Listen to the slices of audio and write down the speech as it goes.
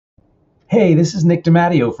Hey, this is Nick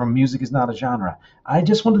DiMatteo from Music is Not a Genre. I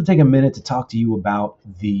just wanted to take a minute to talk to you about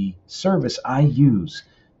the service I use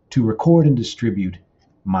to record and distribute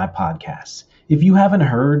my podcasts. If you haven't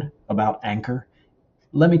heard about Anchor,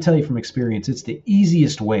 let me tell you from experience, it's the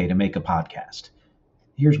easiest way to make a podcast.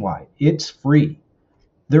 Here's why. It's free.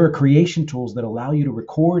 There are creation tools that allow you to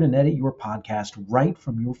record and edit your podcast right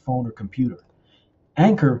from your phone or computer.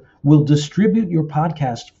 Anchor will distribute your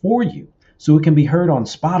podcast for you so it can be heard on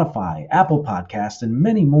Spotify, Apple Podcasts, and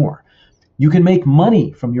many more. You can make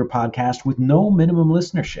money from your podcast with no minimum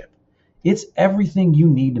listenership. It's everything you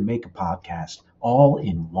need to make a podcast all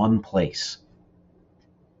in one place.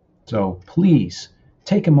 So please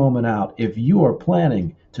take a moment out. If you are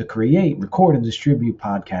planning to create, record, and distribute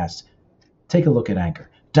podcasts, take a look at Anchor.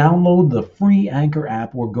 Download the free Anchor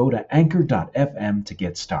app or go to anchor.fm to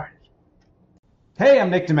get started. Hey,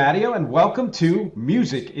 I'm Nick DiMatteo, and welcome to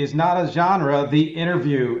Music is Not a Genre, the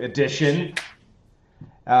interview edition.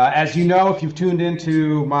 As you know, if you've tuned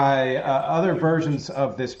into my other versions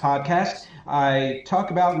of this podcast, I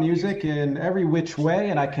talk about music in every which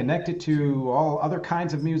way, and I connect it to all other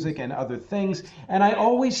kinds of music and other things. And I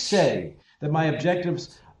always say that my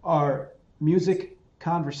objectives are music,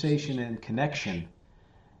 conversation, and connection.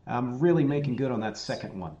 I'm really making good on that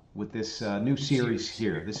second one with this new series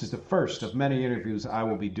here. This is the first of many interviews I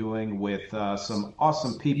will be doing with some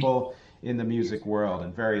awesome people in the music world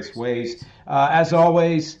in various ways. As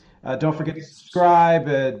always, don't forget to subscribe,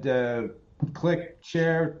 click,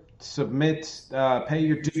 share, submit, pay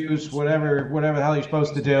your dues, whatever the hell you're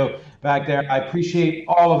supposed to do back there. I appreciate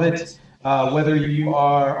all of it. Whether you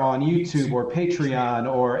are on YouTube or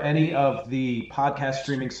Patreon or any of the podcast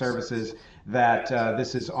streaming services that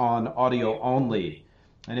this is on audio only.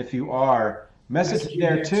 And if you are, message me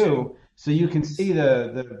there too so you can see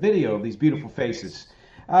the video of these beautiful faces.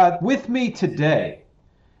 With me today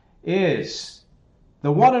is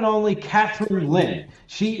the one and only Cathryn Lynne.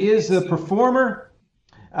 She is the performer.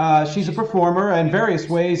 She's a performer in various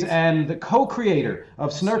ways and the co-creator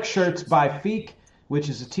of Snark Shirts by Feek, which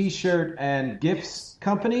is a t-shirt and gifts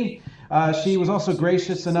company. She was also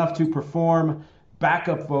gracious enough to perform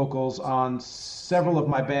backup vocals on several of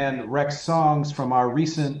my band Rex songs from our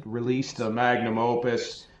recent release, the magnum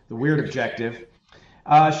opus, The Weird Objective.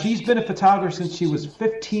 She's been a photographer since she was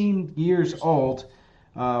 15 years old,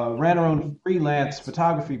 ran her own freelance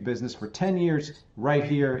photography business for 10 years right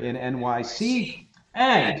here in NYC,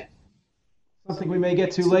 and something we may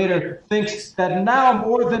get to later, thinks that now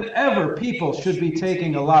more than ever people should be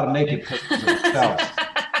taking a lot of naked pictures of themselves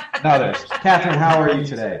and others. Cathryn, how are you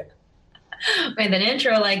today? With an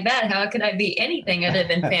intro like that, how could I be anything other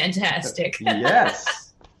than fantastic?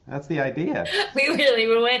 Yes, that's the idea. We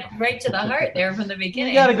went right to the heart there from the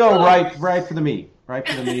beginning. You got to go right for the meat, right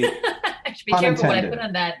for the meat. I should be careful what I put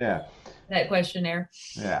on that questionnaire.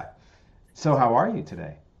 Yeah. So how are you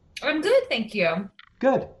today? I'm good, thank you.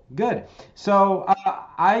 Good. So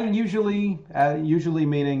I usually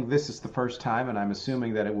meaning this is the first time, and I'm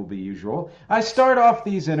assuming that it will be usual, I start off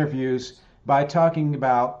these interviews by talking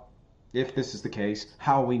about, if this is the case,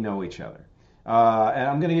 how we know each other. And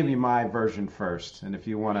I'm going to give you my version first. And if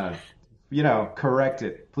you want to, correct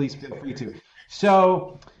it, please feel free to.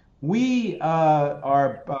 So we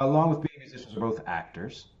are, along with being musicians, are both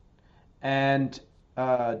actors and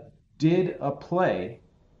did a play,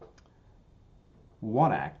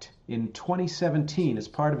 one act, in 2017 as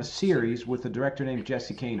part of a series with a director named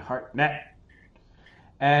Jesse Kane Hartnett.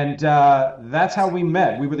 And that's how we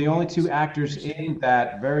met. We were the only two actors in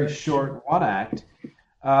that very short one act.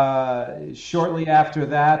 Shortly after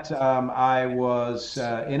that, I was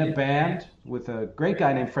in a band with a great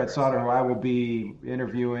guy named Fred Sauter, who I will be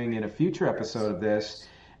interviewing in a future episode of this.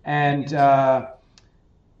 And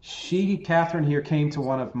Cathryn here, came to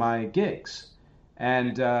one of my gigs.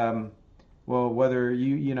 And well, whether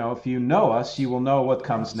if you know us, you will know what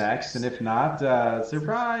comes next. And if not,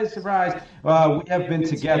 surprise. We have been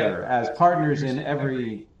together as partners in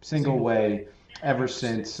every single way ever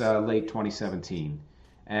since late 2017.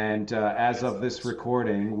 And as of this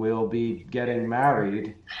recording, we'll be getting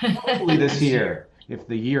married hopefully this year, if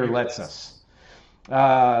the year lets us.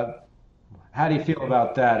 How do you feel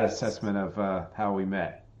about that assessment of how we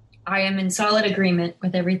met? I am in solid agreement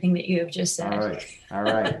with everything that you have just said. All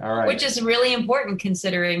right. Which is really important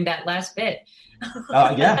considering that last bit.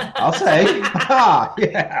 Yeah, I'll say.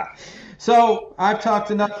 Yeah. So I've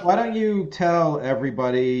talked enough. Why don't you tell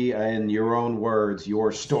everybody in your own words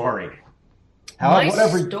your story?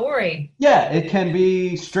 Story? Yeah, it can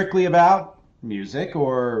be strictly about music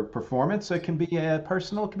or performance. It can be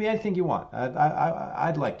personal. It can be anything you want.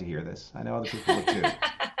 I'd like to hear this. I know other people would too.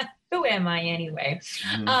 Who am I anyway?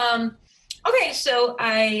 Okay, so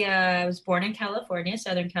I was born in California,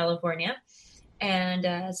 Southern California.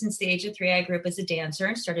 And since the age of 3, I grew up as a dancer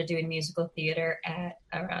and started doing musical theater at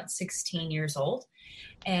around 16 years old.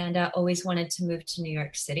 And always wanted to move to New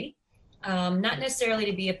York City. Not necessarily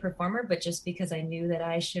to be a performer, but just because I knew that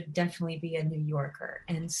I should definitely be a New Yorker.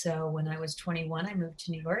 And so when I was 21, I moved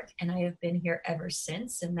to New York, and I have been here ever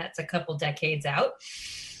since. And that's a couple decades out.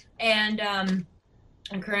 And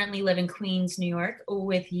I currently live in Queens, New York,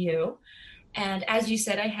 with you. And as you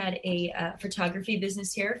said, I had a photography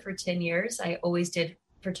business here for 10 years. I always did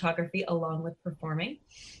photography along with performing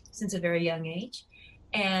since a very young age.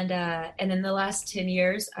 And in the last 10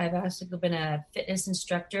 years, I've also been a fitness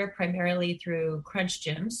instructor, primarily through Crunch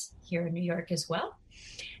Gyms here in New York as well.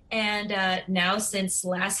 And now, since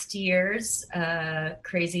last year's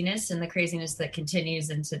craziness and the craziness that continues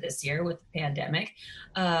into this year with the pandemic,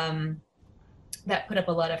 that put up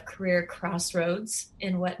a lot of career crossroads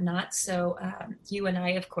and whatnot. So you and I,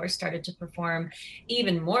 of course, started to perform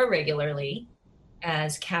even more regularly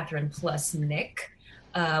as Cathryn plus Nick,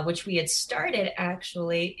 which we had started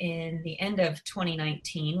actually in the end of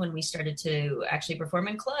 2019 when we started to actually perform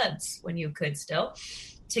in clubs when you could still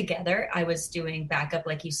together. I was doing backup,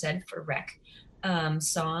 like you said, for rec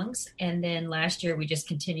songs. And then last year we just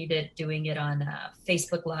continued it, doing it on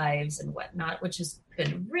Facebook Lives and whatnot, which has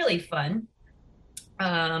been really fun.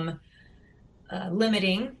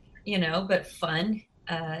 Limiting, but fun.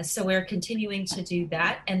 So we're continuing to do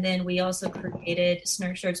that. And then we also created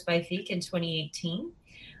Snark Shorts by Feek in 2018,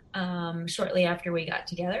 shortly after we got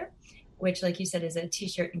together, which, like you said, is a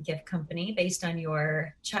t-shirt and gift company based on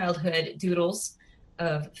your childhood doodles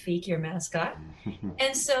of Feek, your mascot.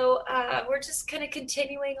 And so we're just kind of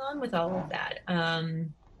continuing on with all of that.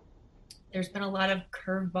 There's been a lot of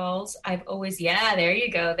curveballs. I've always, yeah, there you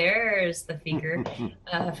go. There's the figure.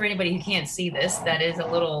 For anybody who can't see this, that is a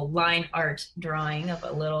little line art drawing of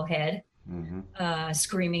a little head,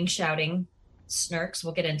 screaming, shouting, snarks.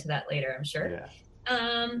 We'll get into that later, I'm sure.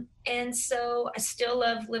 Yeah. And so I still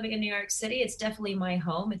love living in New York City. It's definitely my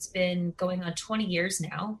home. It's been going on 20 years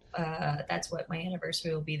now. That's what my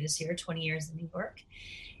anniversary will be this year, 20 years in New York.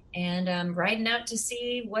 And I'm riding out to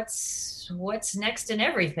see what's next in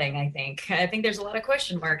everything. I think there's a lot of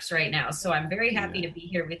question marks right now. So I'm very happy to be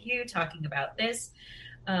here with you talking about this,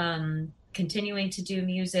 continuing to do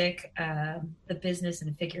music, the business,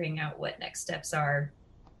 and figuring out what next steps are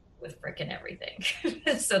with frickin' everything.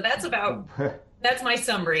 So that's my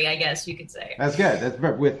summary, I guess you could say. That's good. That's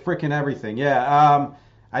with frickin' everything. Yeah.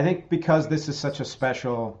 I think because this is such a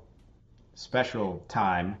special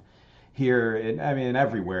time here,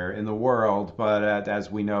 everywhere in the world, but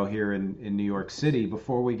as we know here in New York City,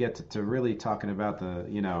 before we get to really talking about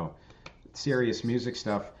the, serious music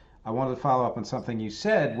stuff, I wanted to follow up on something you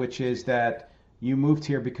said, which is that you moved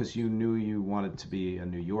here because you knew you wanted to be a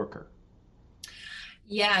New Yorker.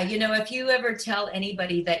 Yeah, if you ever tell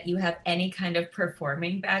anybody that you have any kind of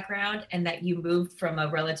performing background and that you moved from a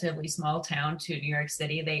relatively small town to New York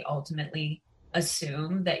City, they ultimately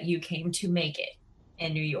assume that you came to make it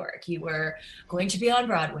in New York. You were going to be on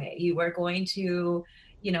Broadway. You were going to,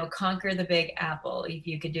 conquer the Big Apple. If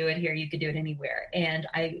you could do it here, you could do it anywhere. And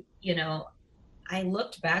I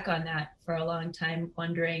looked back on that for a long time,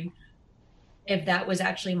 wondering if that was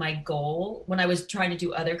actually my goal when I was trying to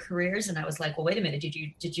do other careers. And I was like, well, wait a minute,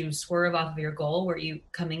 did you swerve off of your goal? Were you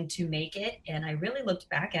coming to make it? And I really looked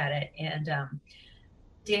back at it, and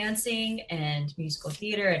dancing and musical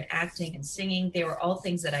theater and acting and singing, they were all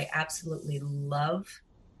things that I absolutely love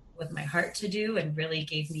with my heart to do, and really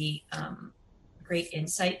gave me great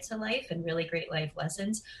insight to life and really great life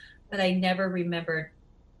lessons. But I never remembered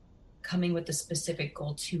coming with a specific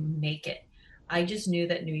goal to make it. I just knew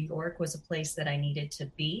that New York was a place that I needed to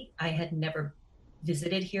be. I had never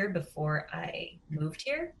visited here before I moved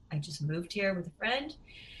here. I just moved here with a friend,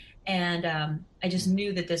 and I just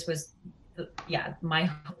knew that this was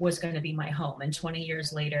was going to be my home. And 20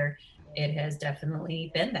 years later, it has definitely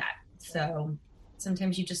been that. So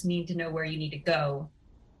sometimes you just need to know where you need to go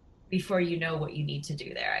before you know what you need to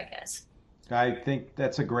do there, I guess. I think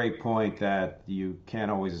that's a great point, that you can't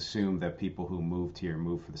always assume that people who moved here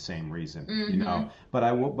moved for the same reason, But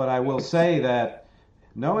I will say that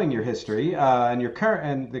knowing your history and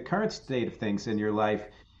the current state of things in your life,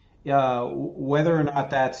 whether or not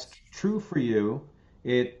that's true for you,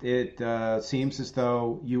 it seems as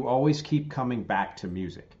though you always keep coming back to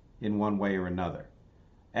music in one way or another.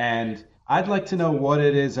 And I'd like to know what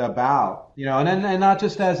it is about, and not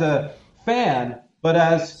just as a fan, but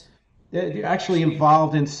as actually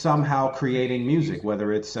involved in somehow creating music,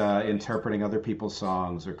 whether it's interpreting other people's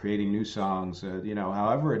songs or creating new songs,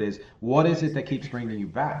 however it is. What is it that keeps bringing you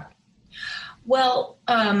back? Well,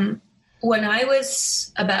 when I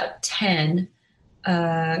was about 10,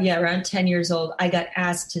 around 10 years old, I got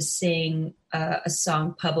asked to sing a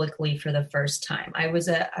song publicly for the first time. I was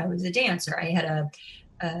a dancer. I had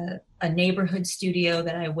a neighborhood studio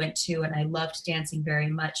that I went to, and I loved dancing very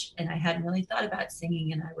much. And I hadn't really thought about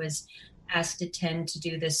singing, and I was asked to attend to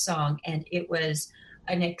do this song, and it was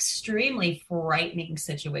an extremely frightening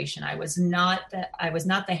situation. I was not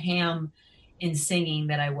the ham in singing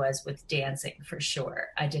that I was with dancing, for sure.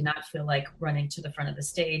 I did not feel like running to the front of the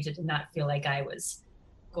stage. I did not feel like I was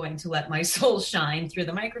going to let my soul shine through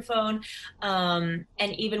the microphone. And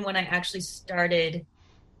even when I actually started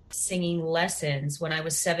singing lessons when I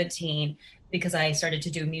was 17, because I started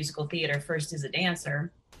to do musical theater first as a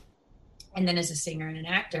dancer and then as a singer and an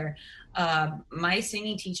actor, my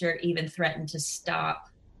singing teacher even threatened to stop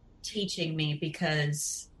teaching me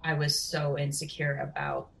because I was so insecure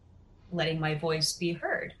about letting my voice be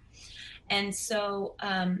heard. And so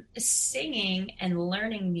singing and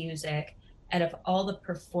learning music, out of all the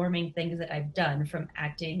performing things that I've done, from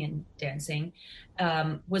acting and dancing,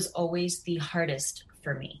 was always the hardest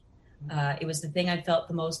for me. It was the thing I felt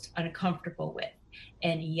the most uncomfortable with.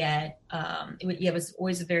 And yet, it was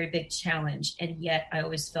always a very big challenge. And yet, I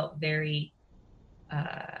always felt very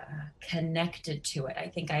connected to it. I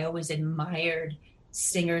think I always admired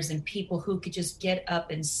singers and people who could just get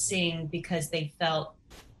up and sing because they felt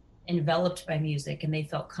enveloped by music and they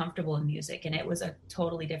felt comfortable in music. And it was a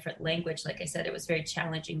totally different language. Like I said, it was very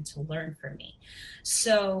challenging to learn for me.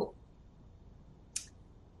 So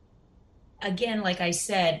again, like I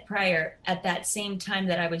said prior, at that same time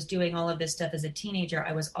that I was doing all of this stuff as a teenager,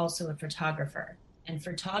 I was also a photographer. And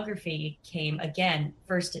photography came again,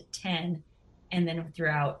 first at 10, and then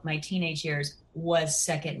throughout my teenage years was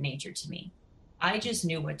second nature to me. I just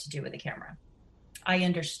knew what to do with a camera. I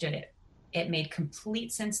understood it. It made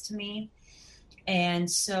complete sense to me. And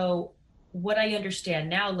so what I understand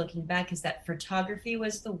now looking back is that photography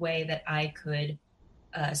was the way that I could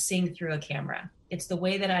sing through a camera. It's the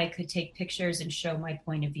way that I could take pictures and show my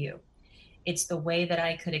point of view. It's the way that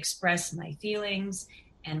I could express my feelings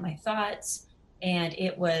and my thoughts. And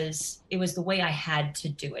it was the way I had to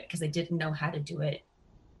do it because I didn't know how to do it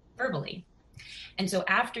verbally. And so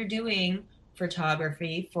after doing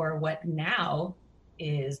photography for what now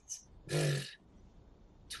is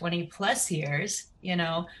 20 plus years,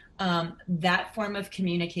 that form of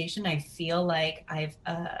communication, I feel like I've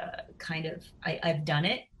I've done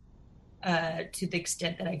it to the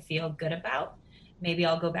extent that I feel good about. Maybe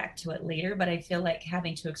I'll go back to it later, but I feel like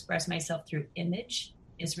having to express myself through image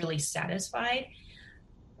is really satisfied.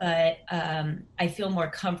 But I feel more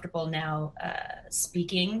comfortable now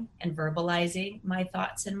speaking and verbalizing my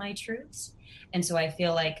thoughts and my truths. And so I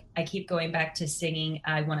feel like I keep going back to singing.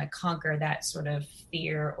 I want to conquer that sort of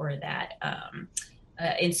fear or that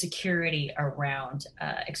insecurity around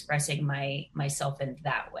expressing myself in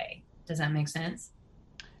that way. Does that make sense?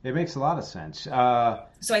 It makes a lot of sense. So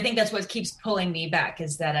I think that's what keeps pulling me back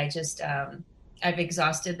is that I just, I've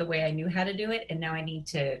exhausted the way I knew how to do it. And now I need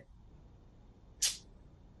to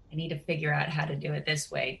figure out how to do it this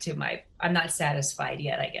way I'm not satisfied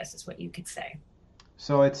yet, I guess is what you could say.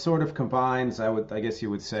 So it sort of combines, I guess you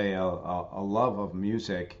would say, a love of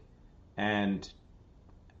music and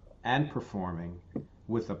performing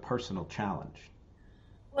with a personal challenge.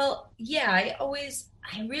 Well, yeah,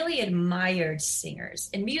 I really admired singers.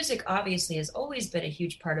 And music obviously has always been a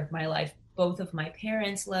huge part of my life. Both of my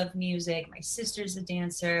parents love music. My sister's a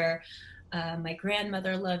dancer. My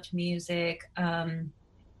grandmother loved music.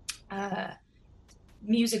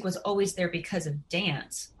 Music was always there because of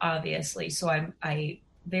dance, obviously. So I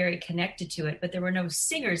very connected to it, but there were no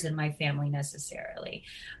singers in my family necessarily.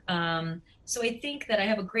 So I think that I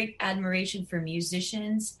have a great admiration for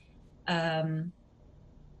musicians.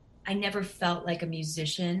 I never felt like a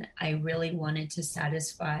musician. I really wanted to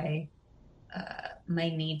satisfy my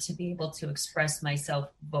need to be able to express myself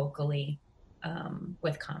vocally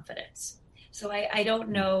with confidence. So I don't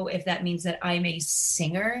know if that means that I'm a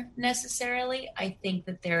singer necessarily. I think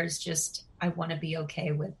that I want to be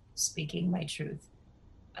okay with speaking my truth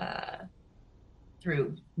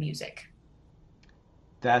through music.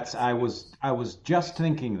 I was just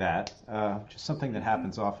thinking that, just something that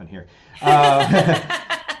happens often here.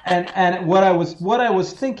 And what I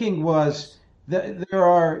was thinking was that there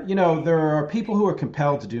are people who are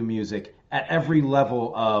compelled to do music at every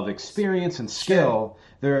level of experience and skill.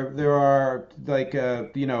 Sure. There are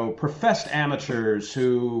professed amateurs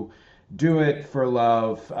who do it for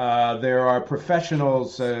love. There are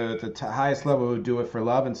professionals at the highest level who do it for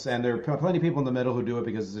love, and there are plenty of people in the middle who do it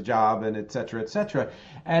because it's a job, and et cetera, et cetera.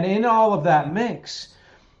 And in all of that mix,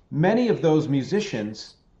 many of those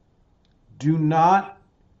musicians do not,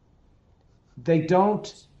 they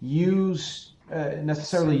don't use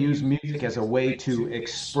necessarily use music as a way to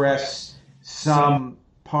express some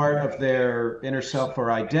part of their inner self or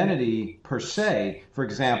identity per se. For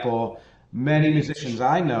example, many musicians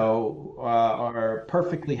I know are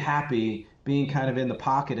perfectly happy being kind of in the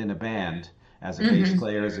pocket in a band as a bass Mm-hmm.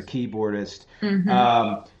 player, as a keyboardist. Mm-hmm.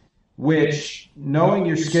 Um, which knowing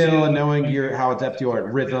your skill and knowing your how adept you are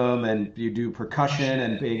at rhythm and you do percussion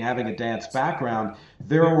and being having a dance background,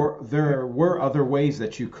 there were other ways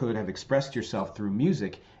that you could have expressed yourself through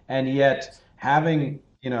music, and yet having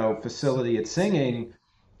facility at singing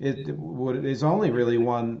is only really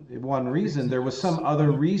one reason. There was some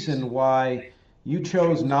other reason why you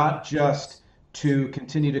chose not just to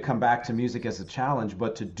continue to come back to music as a challenge,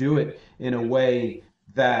 but to do it in a way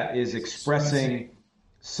that is expressing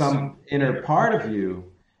some inner part of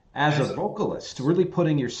you as a vocalist, really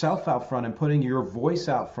putting yourself out front and putting your voice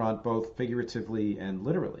out front, both figuratively and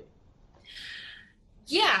literally.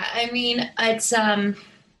 Yeah, I mean, it's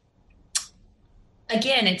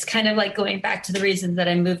again, it's kind of like going back to the reasons that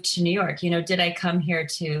I moved to New York. Did I come here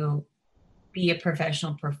to be a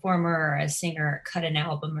professional performer or a singer, or cut an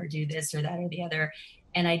album or do this or that or the other?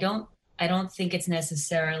 And I don't think it's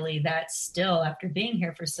necessarily that. Still, after being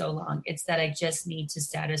here for so long, it's that I just need to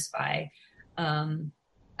satisfy um,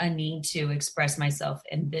 a need to express myself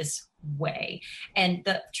in this way. And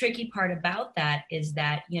the tricky part about that is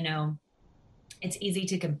that, it's easy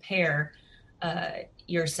to compare uh,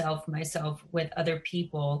 myself with other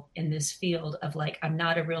people in this field of like, I'm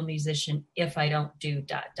not a real musician if I don't do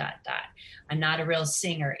dot, dot, dot. I'm not a real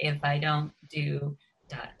singer if I don't do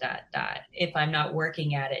dot, dot, dot. If I'm not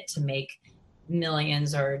working at it to make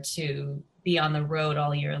millions or to be on the road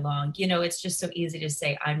all year long. It's just so easy to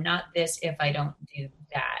say, I'm not this if I don't do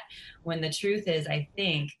that. When the truth is, I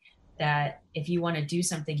think that if you want to do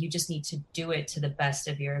something, you just need to do it to the best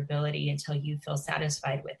of your ability until you feel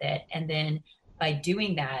satisfied with it. And then by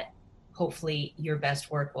doing that, hopefully your best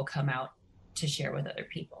work will come out to share with other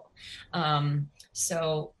people.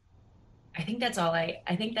 So I think that's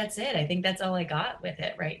it. I think that's all I got with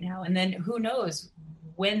it right now. And then who knows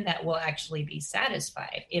when that will actually be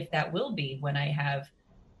satisfied, if that will be when I have,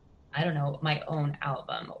 I don't know, my own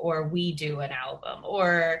album, or we do an album,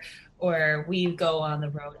 or we go on the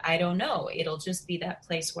road. I don't know. It'll just be that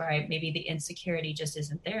place where maybe the insecurity just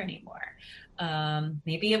isn't there anymore.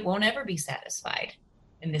 Maybe it won't ever be satisfied,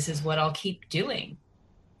 and this is what I'll keep doing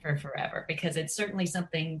for forever, because it's certainly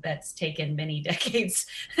something that's taken many decades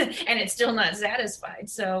and it's still not satisfied.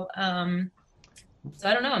 So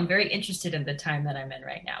I don't know. I'm very interested in the time that I'm in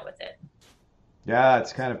right now with it. Yeah,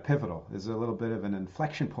 it's kind of pivotal. There's a little bit of an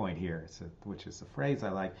inflection point here, which is a phrase I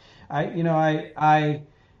like. I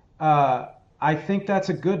think that's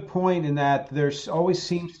a good point in that there's always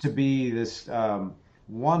seems to be this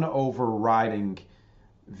one overriding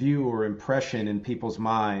view or impression in people's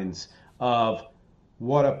minds of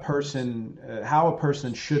what a person, how a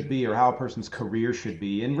person should be, or how a person's career should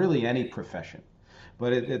be in really any profession.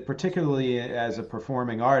 But particularly as a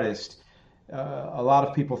performing artist, a lot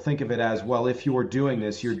of people think of it as, well, if you're doing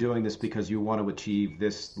this, you're doing this because you want to achieve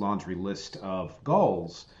this laundry list of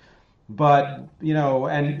goals. But,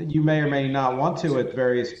 and you may or may not want to at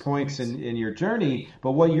various points in your journey.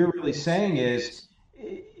 But what you're really saying is,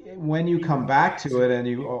 when you come back to it, and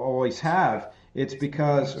you always have, it's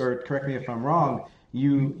because, or correct me if I'm wrong,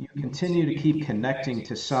 you continue to keep connecting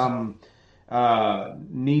to some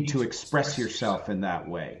need to express yourself in that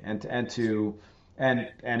way, and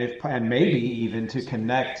maybe even to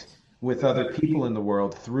connect with other people in the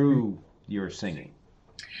world through your singing.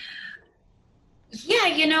 Yeah,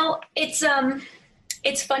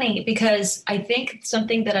 it's funny because I think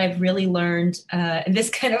something that I've really learned, and this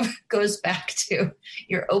kind of goes back to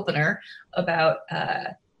your opener about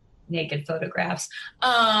naked photographs.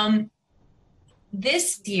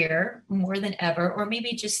 This year, more than ever, or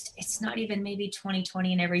maybe just, it's not even maybe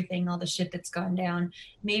 2020 and everything, all the shit that's gone down.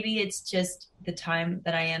 Maybe it's just the time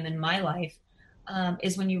that I am in my life,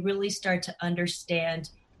 is when you really start to understand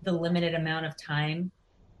the limited amount of time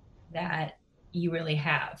that you really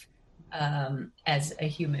have as a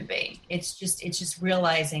human being. It's just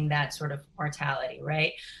realizing that sort of mortality,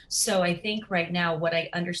 right? So I think right now what I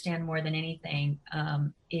understand more than anything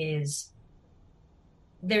is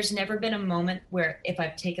there's never been a moment where if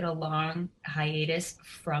I've taken a long hiatus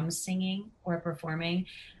from singing or performing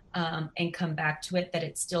and come back to it, that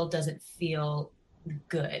it still doesn't feel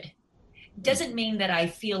good. Doesn't mean that I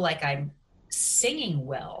feel like I'm singing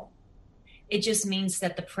well. It just means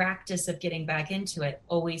that the practice of getting back into it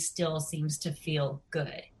always still seems to feel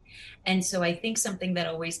good. And so I think something that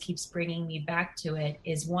always keeps bringing me back to it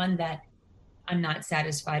is one, that I'm not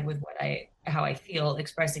satisfied with how I feel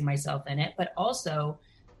expressing myself in it, but also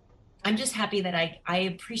I'm just happy that I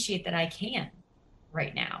appreciate that I can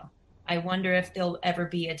right now. I wonder if there'll ever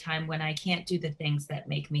be a time when I can't do the things that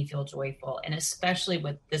make me feel joyful. And especially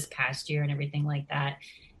with this past year and everything like that,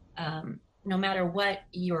 no matter what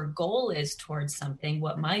your goal is towards something,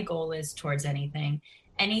 what my goal is towards anything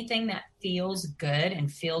that feels good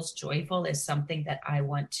and feels joyful is something that I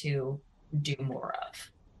want to do more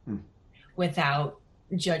of, without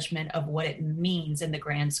judgment of what it means in the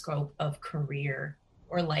grand scope of career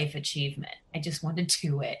or life achievement. I just want to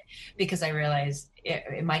do it because I realize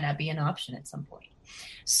it might not be an option at some point.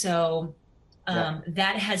 So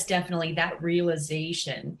that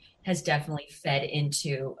realization has definitely fed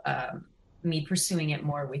into me pursuing it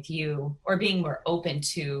more with you, or being more open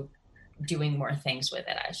to doing more things with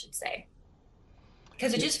it, I should say.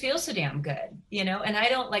 Because it just feels so damn good, And I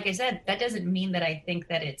don't, like I said, that doesn't mean that I think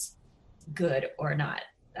that it's good or not.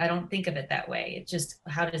 I don't think of it that way. It just,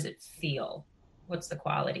 how does it feel? What's the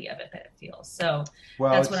quality of it that it feels? So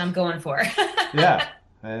that's what I'm going for. Yeah,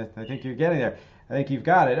 I think you're getting there. I think you've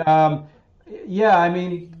got it. Yeah, I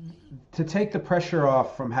mean, to take the pressure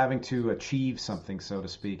off from having to achieve something, so to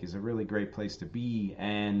speak, is a really great place to be.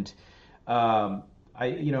 And I'm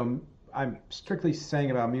strictly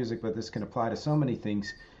saying about music, but this can apply to so many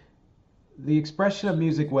things. The expression of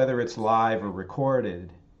music, whether it's live or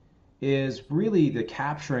recorded, is really the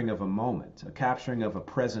capturing of a moment, a capturing of a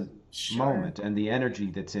present moment, and the energy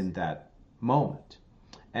that's in that moment.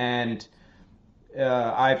 And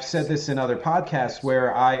I've said this in other podcasts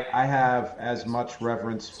where I have as much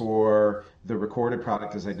reverence for the recorded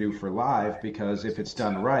product as I do for live, because if it's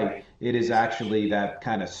done right, it is actually that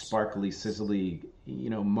kind of sparkly, sizzly,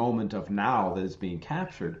 moment of now that is being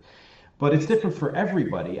captured. But it's different for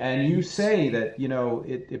everybody. And you say that,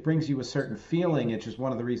 it brings you a certain feeling, which is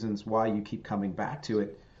one of the reasons why you keep coming back to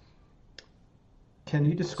it. Can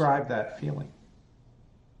you describe that feeling?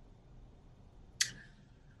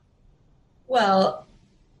 Well,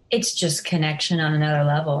 it's just connection on another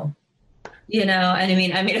level, and I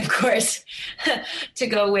mean, of course, to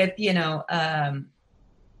go with, your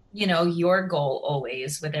goal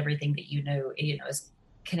always with everything that is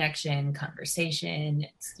connection, conversation,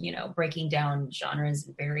 breaking down genres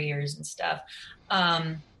and barriers and stuff.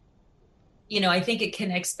 I think it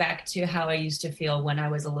connects back to how I used to feel when I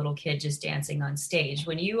was a little kid just dancing on stage.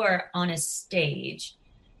 When you are on a stage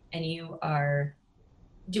and you are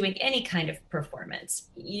doing any kind of performance,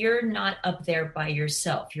 you're not up there by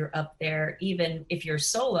yourself. You're up there, even if you're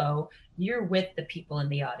solo, you're with the people in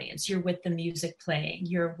the audience. You're with the music playing.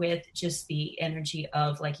 You're with just the energy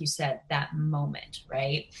of, like you said, that moment,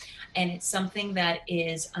 right? And it's something that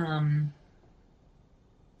is,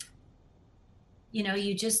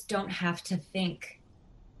 you just don't have to think.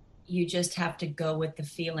 You just have to go with the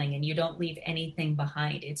feeling, and you don't leave anything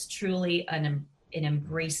behind. It's truly an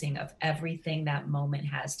embracing of everything that moment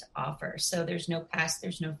has to offer. So there's no past,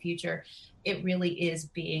 there's no future. It really is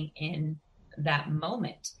being in that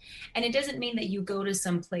moment. And it doesn't mean that you go to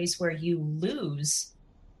some place where you lose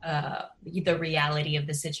the reality of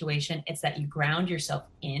the situation. It's that you ground yourself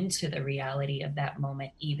into the reality of that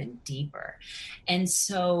moment even deeper. And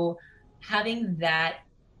so having that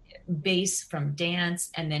base from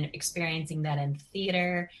dance, and then experiencing that in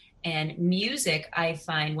theater and music, I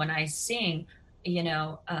find when I sing,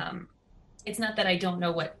 it's not that I don't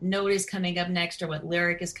know what note is coming up next or what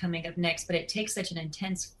lyric is coming up next, but it takes such an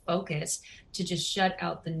intense focus to just shut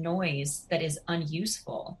out the noise that is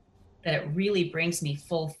unuseful, that it really brings me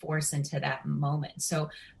full force into that moment. So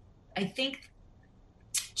I think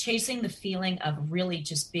chasing the feeling of really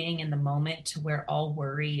just being in the moment to where all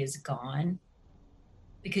worry is gone,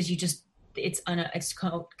 because it's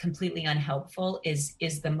completely unhelpful, is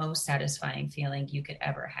the most satisfying feeling you could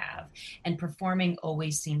ever have. And performing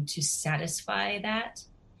always seemed to satisfy that.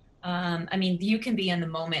 I mean, you can be in the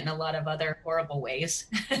moment in a lot of other horrible ways.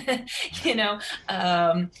 Have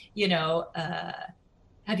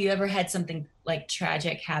you ever had something like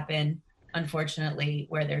tragic happen, unfortunately,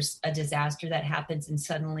 where there's a disaster that happens and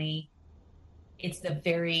suddenly it's the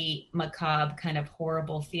very macabre kind of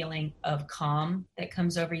horrible feeling of calm that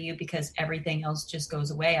comes over you because everything else just goes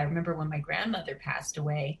away. I remember when my grandmother passed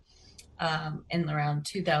away in around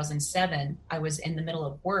 2007, I was in the middle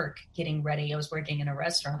of work getting ready. I was working in a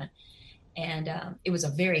restaurant, and it was a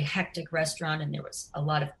very hectic restaurant, and there was a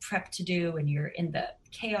lot of prep to do, and you're in the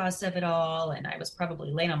chaos of it all. And I was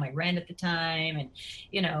probably late on my rent at the time, and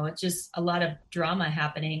it's just a lot of drama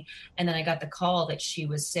happening. And then I got the call that she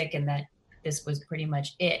was sick and that this was pretty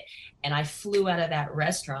much it. And I flew out of that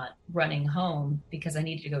restaurant running home because I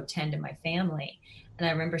needed to go tend to my family. And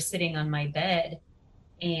I remember sitting on my bed,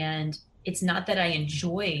 and it's not that I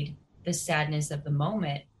enjoyed the sadness of the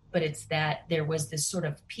moment, but it's that there was this sort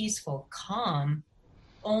of peaceful calm,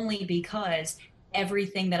 only because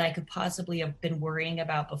everything that I could possibly have been worrying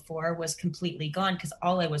about before was completely gone, because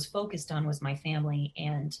all I was focused on was my family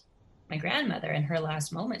and my grandmother and her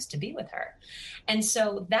last moments to be with her. And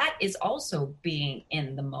so that is also being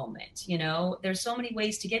in the moment. There's so many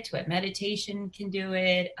ways to get to it. Meditation can do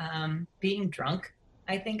it. Being drunk,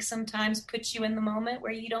 I think, sometimes puts you in the moment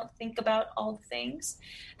where you don't think about all the things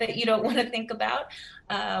that you don't want to think about,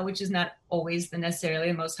 which is not always necessarily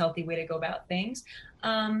the most healthy way to go about things.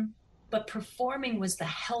 But performing was the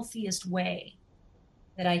healthiest way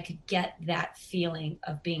that I could get that feeling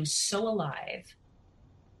of being so alive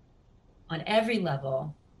on every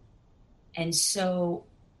level and so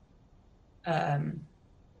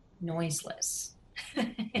noiseless,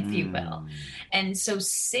 if you will. And so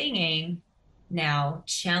singing now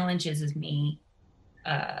challenges me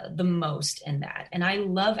the most in that. And I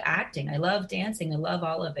love acting, I love dancing, I love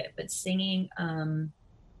all of it, but singing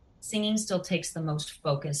still takes the most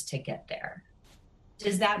focus to get there.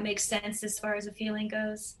 Does that make sense as far as a feeling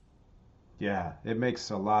goes? Yeah, it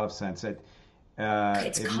makes a lot of sense.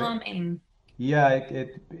 It's calming. Yeah,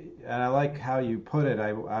 and I like how you put it.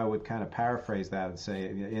 I would kind of paraphrase that and say,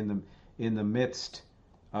 in the midst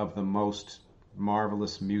of the most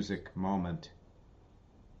marvelous music moment,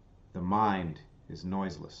 the mind is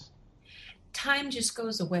noiseless. Time just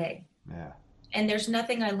goes away. Yeah. And there's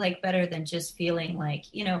nothing I like better than just feeling like,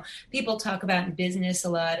 people talk about in business a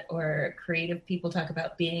lot, or creative people talk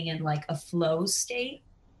about being in like a flow state.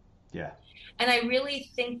 Yeah. And I really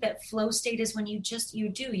think that flow state is when you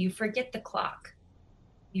forget the clock.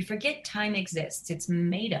 You forget time exists. It's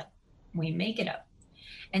made up. We make it up.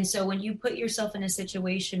 And so when you put yourself in a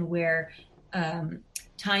situation where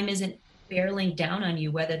time isn't barreling down on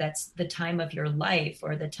you, whether that's the time of your life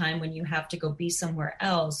or the time when you have to go be somewhere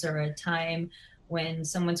else, or a time when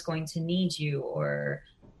someone's going to need you, or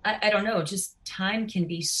I don't know, just time can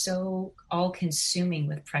be so all consuming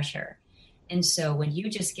with pressure. And so when you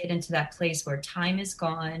just get into that place where time is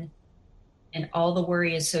gone and all the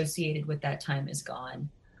worry associated with that time is gone,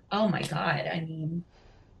 oh my God, I mean,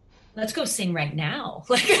 let's go sing right now.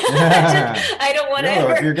 Like, I don't want to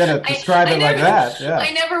ever. If you're going to describe it like that, yeah.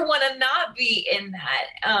 I never want to not be in that,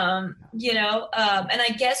 and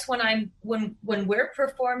I guess when we're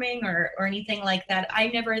performing or anything like that,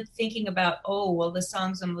 I'm never thinking about, oh, well, the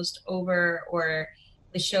song's almost over or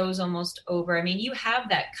the show's almost over. I mean, you have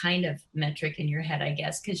that kind of metric in your head, I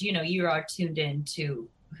guess, because, you are tuned in to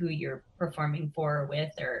who you're performing for or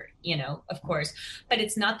with, or, of course, but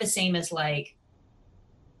it's not the same as like,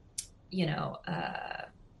 I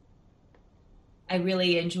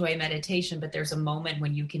really enjoy meditation, but there's a moment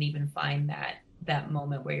when you can even find that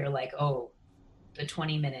moment where you're like, oh, the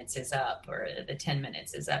 20 minutes is up or the 10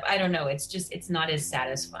 minutes is up. I don't know. It's not as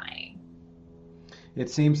satisfying. It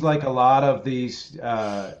seems like a lot of these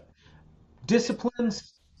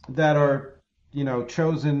disciplines that are,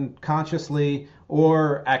 chosen consciously,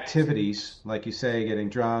 or activities, like you say, getting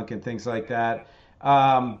drunk and things like that,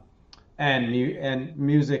 and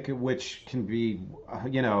music, which can be,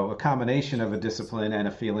 a combination of a discipline and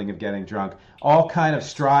a feeling of getting drunk, all kind of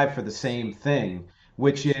strive for the same thing,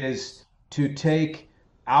 which is to take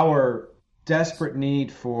our desperate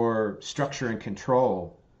need for structure and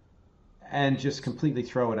control and just completely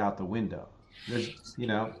throw it out the window.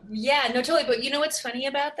 Yeah, no, totally. But what's funny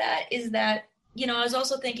about that is that, I was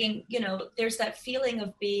also thinking, there's that feeling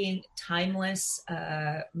of being timeless,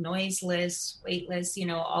 noiseless, weightless,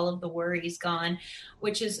 all of the worries gone,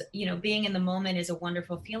 which is, being in the moment is a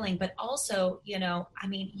wonderful feeling. But also, I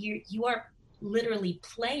mean, you are literally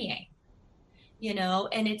playing,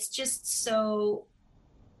 and it's just so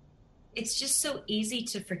easy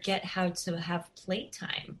to forget how to have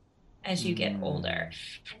playtime as you get older.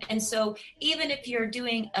 And so even if you're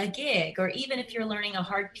doing a gig, or even if you're learning a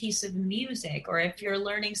hard piece of music, or if you're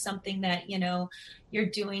learning something that, you're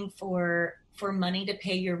doing for money to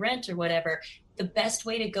pay your rent or whatever, the best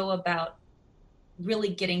way to go about really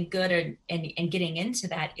getting good and getting into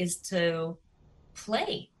that is to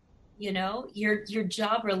play. Your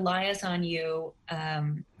job relies on you,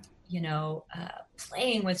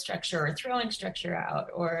 playing with structure or throwing structure out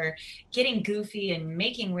or getting goofy and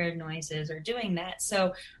making weird noises or doing that.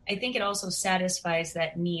 So I think it also satisfies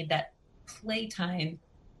that need that playtime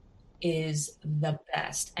is the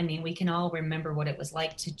best. I mean, we can all remember what it was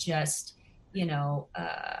like to just,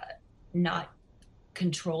 not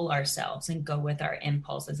control ourselves and go with our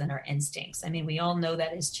impulses and our instincts. I mean, we all know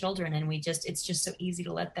that as children, and it's just so easy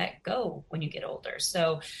to let that go when you get older.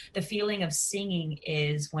 So the feeling of singing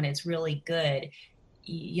is when it's really good,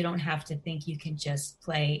 you don't have to think, you can just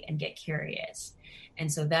play and get curious.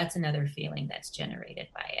 And so that's another feeling that's generated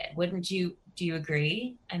by it. Wouldn't you, do you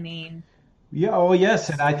agree? I mean, Yeah, oh yes,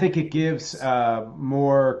 and I think it gives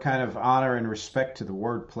more kind of honor and respect to the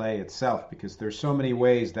word play itself because there's so many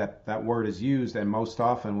ways that that word is used, and most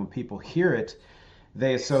often when people hear it,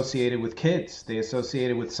 they associate it with kids. They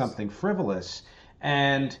associate it with something frivolous.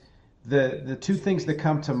 And the two things that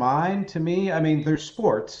come to mind to me, I mean, there's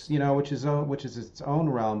sports, which is its own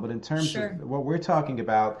realm, but in terms of sure. what we're talking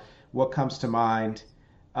about, what comes to mind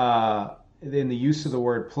in the use of the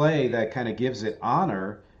word play that kind of gives it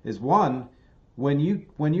honor is one, when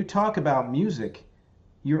you talk about music,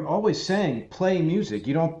 you're always saying play music.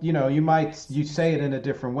 You don't, you say it in a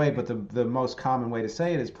different way, but the most common way to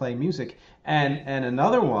say it is play music. And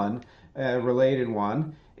another one, related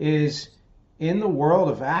one, is in the world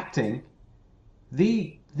of acting,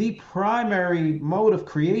 the primary mode of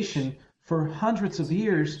creation for hundreds of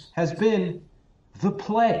years has been the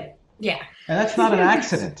play. Yeah. And that's not an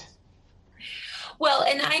accident. Well,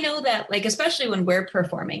 and I know that, like, especially when we're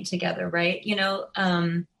performing together, right?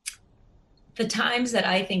 The times that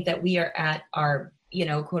I think that we are at our,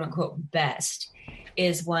 quote unquote, best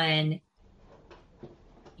is when,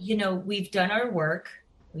 we've done our work,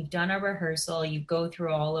 we've done our rehearsal, you go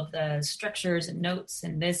through all of the structures and notes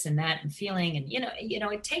and this and that and feeling, and,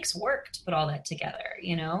 it takes work to put all that together,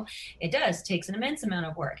 it does, takes an immense amount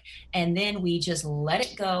of work. And then we just let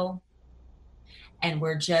it go, and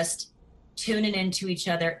we're just tuning into each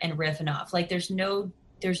other and riffing off. Like there's no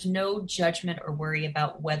judgment or worry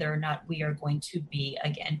about whether or not we are going to be,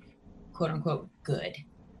 again, quote unquote, good.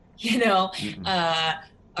 You know, Mm-mm. uh,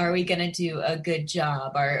 are we going to do a good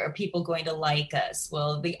job? Are people going to like us?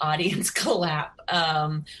 Will the audience clap?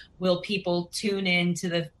 Will people tune in to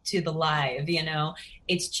the live?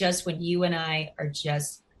 It's just when you and I are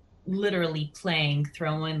just literally playing,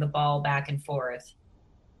 throwing the ball back and forth,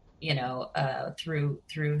 through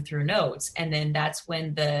notes. And then that's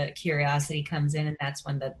when the curiosity comes in, and that's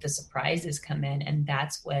when the surprises come in, and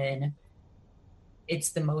that's when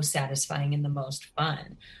it's the most satisfying and the most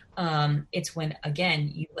fun. It's when,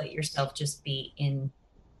 again, you let yourself just be in,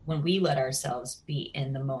 when we let ourselves be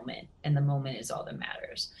in the moment, and the moment is all that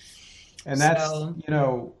matters. And that's, So,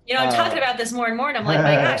 I'm talking about this more and more, and I'm like,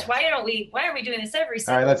 my gosh, why are we doing this every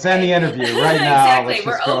all right, single let's end day? the interview right now. Exactly.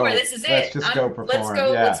 We're over. This is Let's it. just go perform.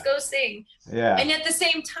 Let's Yeah. go sing. Yeah. And at the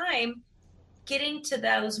same time, getting to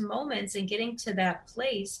those moments and getting to that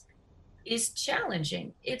place is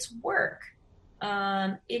challenging. It's work.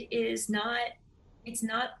 It's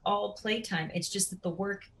not all playtime. It's just that the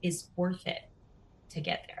work is worth it to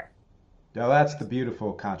get there. Now that's the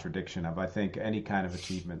beautiful contradiction of, I think, any kind of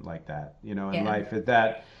achievement like that, in Yeah. life. Is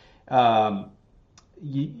that, um,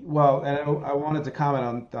 well, and I wanted to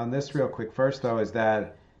comment on this real quick first, though, is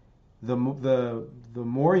that the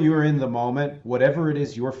more you're in the moment, whatever it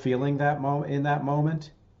is you're feeling in that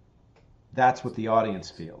moment, that's what the audience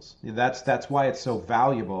feels. That's why it's so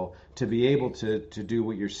valuable to be able to do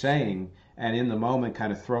what you're saying and in the moment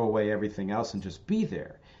kind of throw away everything else and just be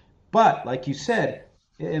there. But like you said,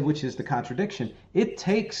 which is the contradiction, it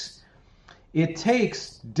takes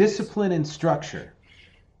discipline and structure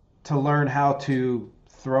to learn how to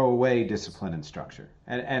throw away discipline and structure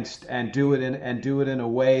and do it in a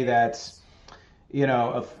way that's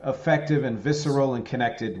effective and visceral and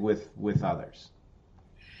connected with others.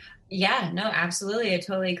 Yeah, no, absolutely. I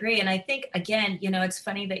totally agree. And I think, again, it's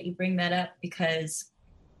funny that you bring that up, because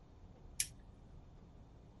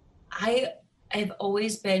I I've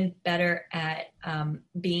always been better at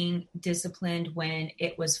being disciplined when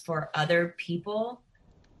it was for other people,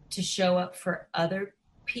 to show up for other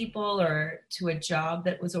people, or to a job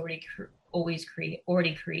that was already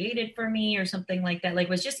created for me, or something like that. Like, it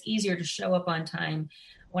was just easier to show up on time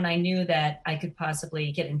when I knew that I could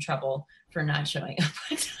possibly get in trouble for not showing up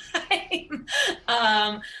on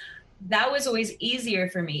time. That was always easier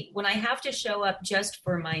for me. When I have to show up just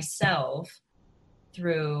for myself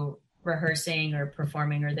through rehearsing or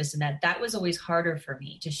performing or this and that, that was always harder for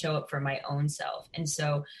me to show up for my own self. And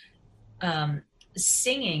so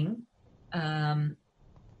singing, when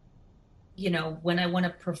I want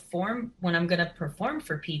to perform, when I'm going to perform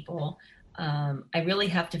for people, I really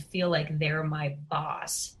have to feel like they're my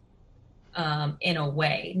boss. in a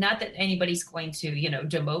way. Not that anybody's going to,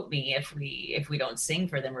 demote me if we don't sing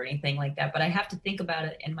for them or anything like that, but I have to think about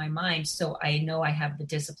it in my mind so I know I have the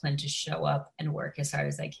discipline to show up and work as hard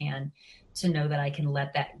as I can to know that I can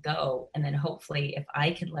let that go. And then hopefully if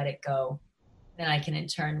I can let it go, then I can in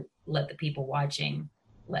turn let the people watching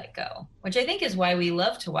let go, which I think is why we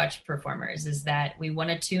love to watch performers, is that we want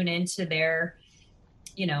to tune into their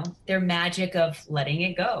magic of letting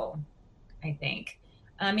it go, I think.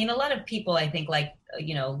 I mean, a lot of people, I think,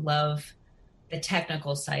 love the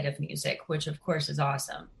technical side of music, which of course is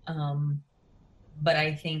awesome. But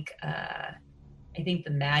I think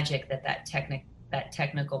the magic that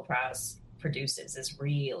technical prowess produces is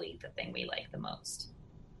really the thing we like the most.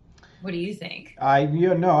 What do you think?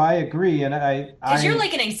 I agree, and Because you're I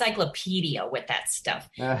like an encyclopedia with that stuff.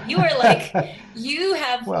 You are like, you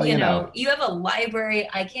have, well, you have a library.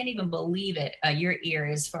 I can't even believe it. Your ear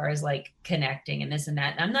as far as like connecting and this and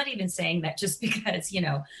that. And I'm not even saying that just because,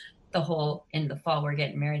 the whole in the fall we're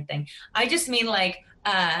getting married thing. I just mean like,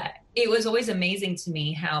 it was always amazing to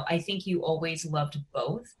me how I think you always loved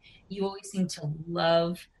both. You always seem to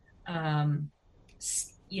love, um,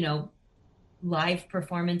 you know, live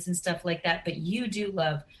performance and stuff like that, but you do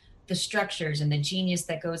love the structures and the genius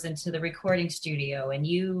that goes into the recording studio, and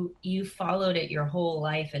you followed it your whole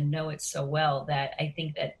life and know it so well that I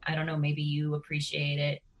think that, I don't know, maybe you appreciate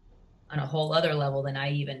it on a whole other level than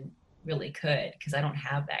I even really could, because I don't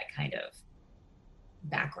have that kind of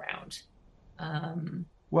background. um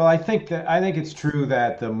well, I think it's true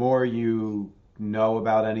that the more you know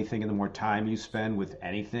about anything and the more time you spend with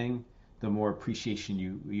anything, the more appreciation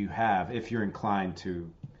you have if you're inclined to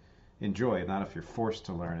enjoy it, not if you're forced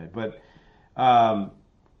to learn it. But um,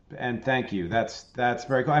 and thank you. That's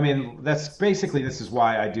very cool. I mean, that's basically this is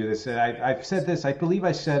why I do this. And I've said this. I believe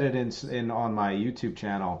I said it in on my YouTube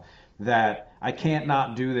channel that I can't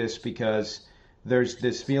not do this because there's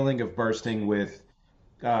this feeling of bursting with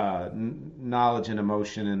knowledge and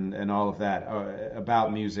emotion and all of that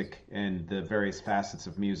about music and the various facets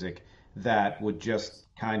of music that would just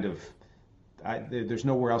kind of there's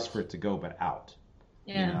nowhere else for it to go but out,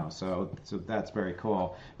 yeah. so that's very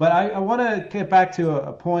cool. But I want to get back to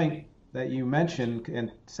a point that you mentioned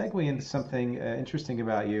and segue into something interesting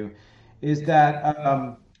about you is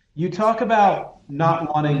that you talk about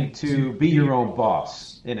not wanting to be your own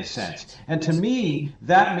boss in a sense, and to me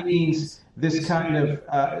that means this kind of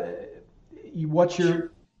what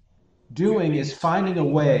you're doing is finding a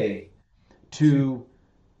way to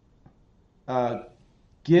uh,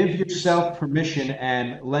 give yourself permission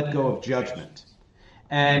and let go of judgment.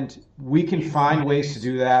 And we can find ways to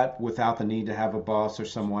do that without the need to have a boss or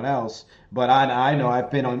someone else. But I know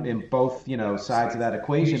I've been in both, sides of that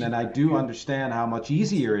equation, and I do understand how much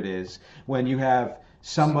easier it is when you have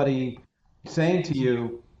somebody saying to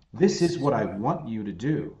you, "This is what I want you to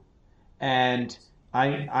do," and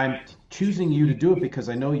I'm choosing you to do it because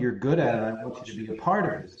I know you're good at it. And I want you to be a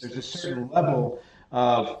part of this. There's a certain level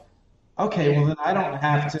of okay, well then I don't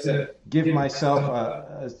have to give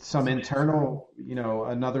myself some internal,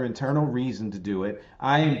 another internal reason to do it.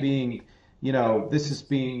 I am being, this is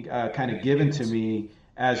being kind of given to me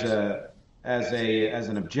as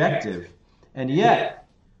an objective, and yet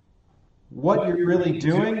what you're really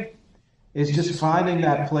doing is just finding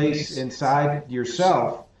that place inside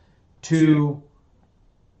yourself to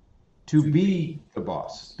be the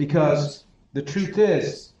boss. Because the truth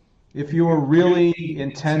is, if you're really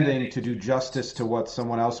intending to do justice to what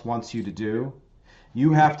someone else wants you to do,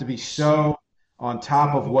 you have to be so on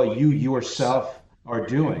top of what you yourself are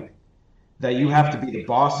doing that you have to be the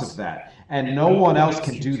boss of that. And no one else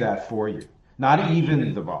can do that for you, not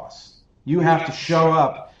even the boss. You have to show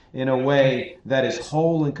up in a way that is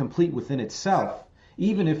whole and complete within itself,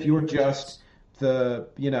 even if you're just the,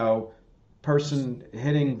 person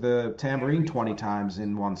hitting the tambourine 20 times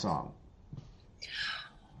in one song.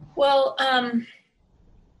 Well, I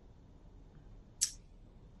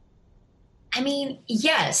mean,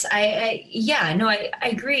 yes, yeah, no, I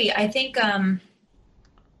agree. I think,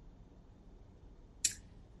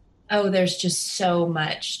 oh, there's just so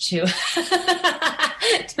much to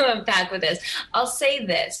to unpack with this. I'll say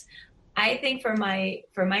this. I think for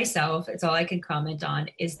myself, it's all I can comment on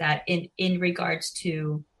is that in regards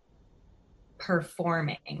to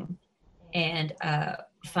performing and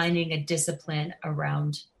finding a discipline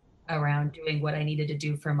around doing what I needed to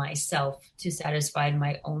do for myself to satisfy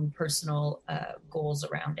my own personal goals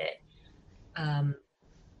around it. Um,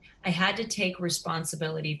 I had to take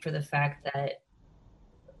responsibility for the fact that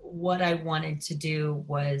what I wanted to do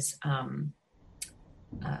uh,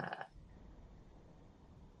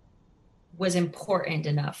 was important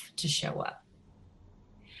enough to show up.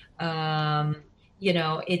 Um,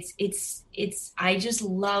 I just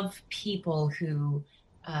love people who,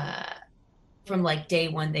 uh, from like day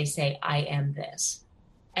one, they say, I am this.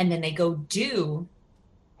 And then they go do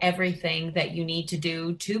everything that you need to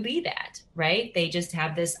do to be that, right? They just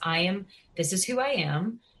have this, this is who I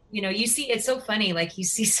am. You see, it's so funny. Like you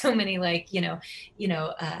see so many like,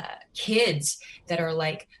 kids that are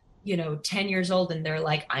like, 10 years old and they're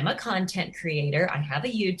like, I'm a content creator. I have a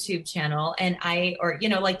YouTube channel and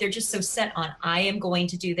like they're just so set on, I am going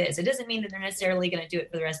to do this. It doesn't mean that they're necessarily going to do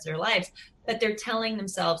it for the rest of their lives, but they're telling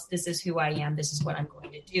themselves, this is who I am. This is what I'm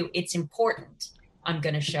going to do. It's important. I'm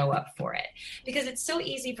going to show up for it, because it's so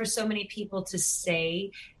easy for so many people to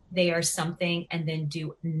say they are something and then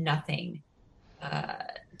do nothing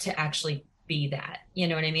to actually be that. You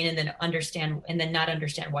know what I mean? And then not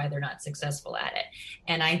understand why they're not successful at it.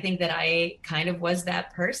 And I think that I kind of was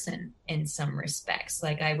that person in some respects.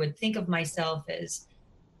 Like I would think of myself as,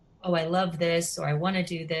 oh, I love this, or I want to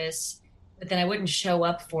do this, but then I wouldn't show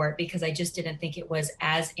up for it because I just didn't think it was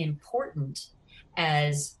as important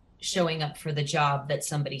as showing up for the job that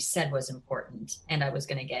somebody said was important and I was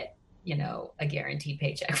going to get, a guaranteed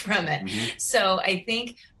paycheck from it. Mm-hmm. So I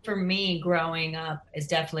think for me, growing up has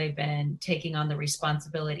definitely been taking on the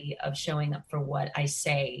responsibility of showing up for what I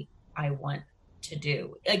say I want to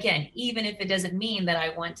do. Again, even if it doesn't mean that I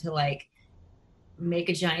want to like make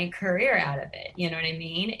a giant career out of it. You know what I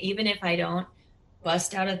mean? Even if I don't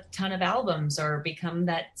bust out a ton of albums or become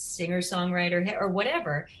that singer-songwriter or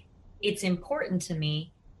whatever, it's important to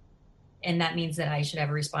me. And that means that I should have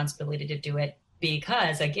a responsibility to do it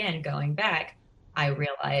because, again, going back, I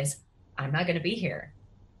realize I'm not going to be here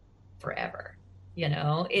forever.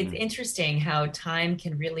 It's interesting how time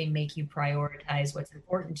can really make you prioritize what's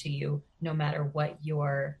important to you, no matter what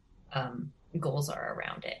your goals are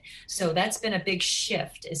around it. So that's been a big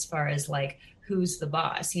shift as far as like, who's the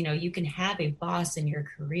boss? You can have a boss in your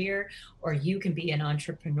career or you can be an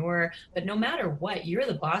entrepreneur, but no matter what, you're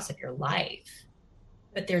the boss of your life.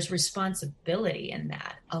 But there's responsibility in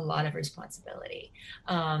that, a lot of responsibility.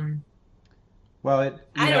 Well,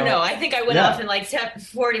 I don't know. I think I went off in like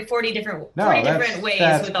 40 different ways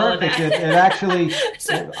that's with perfect. All of that. It actually,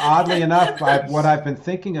 oddly enough, what I've been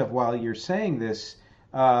thinking of while you're saying this,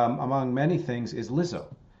 among many things, is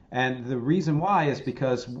Lizzo. And the reason why is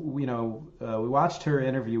because, we watched her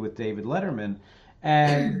interview with David Letterman,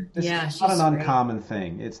 and this is not an uncommon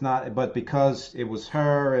thing. It's not, but because it was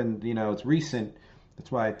her and, it's recent,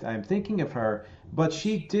 that's why I'm thinking of her. But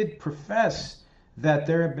she did profess that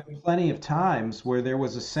there have been plenty of times where there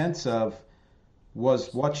was a sense of,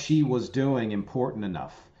 was what she was doing important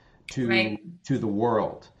enough to the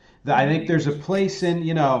world? I think there's a place in,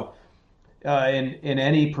 in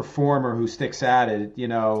any performer who sticks at it,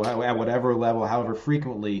 at whatever level, however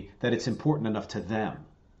frequently, that it's important enough to them.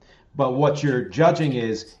 But what you're judging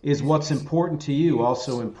is what's important to you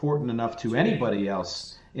also important enough to anybody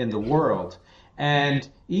else in the world? And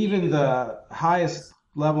even the highest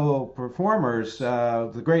level performers,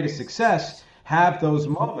 the greatest success, have those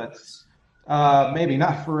moments. Maybe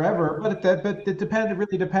not forever, but it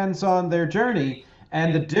really depends on their journey.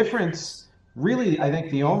 And the difference, really, I think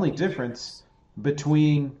the only difference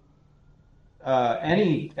between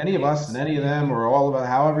any of us and any of them, or all of us,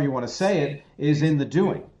 however you want to say it, is in the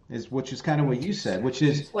doing. Which is kind of what you said, which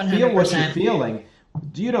is 100%. Feel what you're feeling.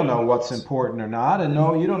 You don't know what's important or not, and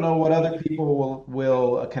no, you don't know what other people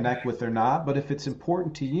will connect with or not. But if it's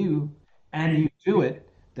important to you and you do it,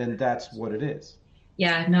 then that's what it is.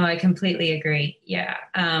 Yeah, no, I completely agree. Yeah.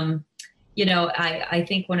 I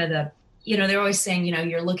think one of the, they're always saying,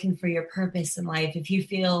 you're looking for your purpose in life. If you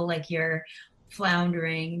feel like you're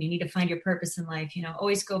floundering and you need to find your purpose in life,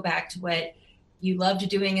 always go back to what you loved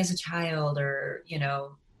doing as a child, or,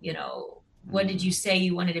 what did you say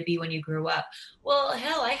you wanted to be when you grew up? Well,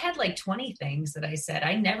 hell, I had like 20 things that I said.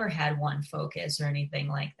 I never had one focus or anything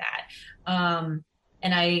like that.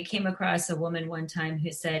 And I came across a woman one time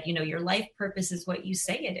who said, your life purpose is what you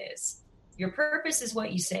say it is. Your purpose is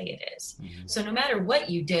what you say it is. Mm-hmm. So no matter what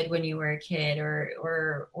you did when you were a kid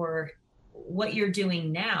or what you're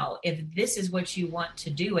doing now, if this is what you want to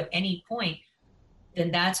do at any point, then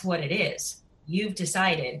that's what it is. You've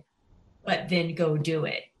decided, but then go do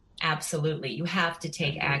it. Absolutely. You have to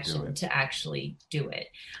take action to actually do it.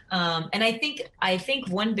 And I think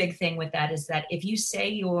one big thing with that is that if you say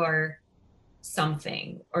you're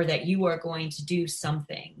something, or that you are going to do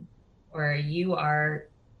something, or you are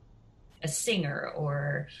a singer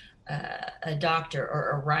or a doctor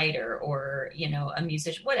or a writer or, a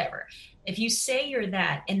musician, whatever, if you say you're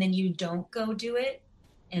that and then you don't go do it,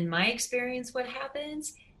 in my experience, what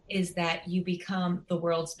happens is that you become the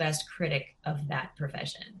world's best critic of that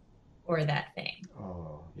profession. or that thing.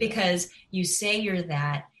 Oh, yeah. Because you say you're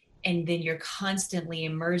that, and then you're constantly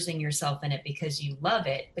immersing yourself in it because you love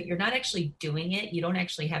it, but you're not actually doing it. You don't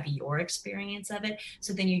actually have your experience of it.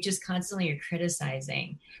 So then you just constantly are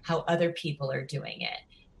criticizing how other people are doing it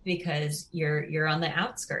because you're on the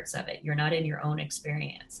outskirts of it. You're not in your own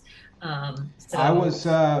experience. I So was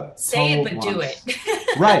say it, told but do it.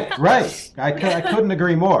 once. Right, right. I couldn't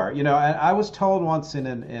agree more. And I was told once in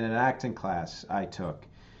an acting class I took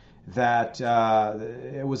that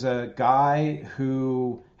it was a guy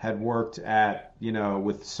who had worked at,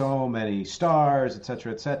 with so many stars, et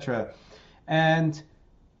cetera, et cetera. And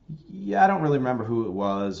yeah, I don't really remember who it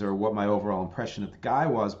was or what my overall impression of the guy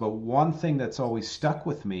was, but one thing that's always stuck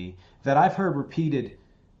with me that I've heard repeated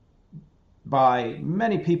by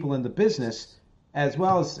many people in the business, as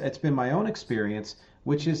well as it's been my own experience,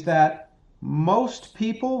 which is that most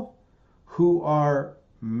people who are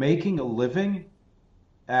making a living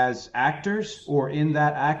as actors or in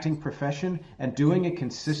that acting profession and doing it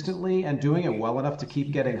consistently and doing it well enough to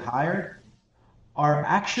keep getting hired are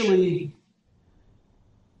actually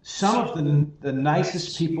some of the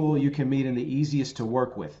nicest people you can meet and the easiest to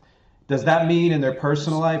work with. Does that mean in their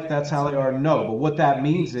personal life that's how they are? No. But what that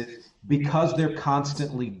means is because they're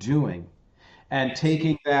constantly doing and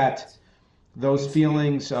taking those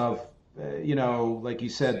feelings of, like you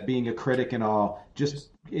said, being a critic and all, just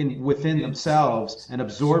in within themselves and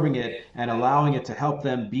absorbing it and allowing it to help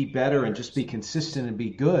them be better and just be consistent and be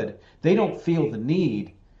good, they don't feel the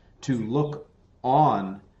need to look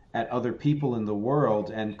on at other people in the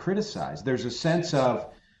world and criticize. There's a sense of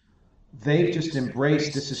they've just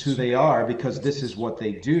embraced this is who they are because this is what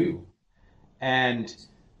they do. And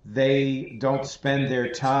they don't spend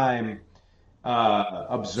their time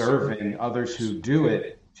observing others who do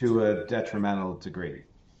it to a detrimental degree.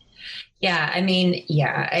 Yeah, I mean,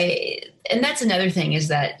 yeah, and that's another thing is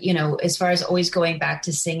that, as far as always going back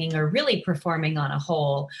to singing or really performing on a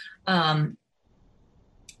whole, um,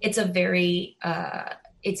 it's a very,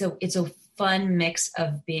 it's a fun mix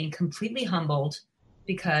of being completely humbled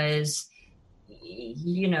because,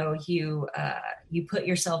 you put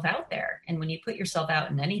yourself out there. And when you put yourself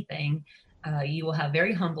out in anything, you will have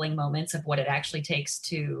very humbling moments of what it actually takes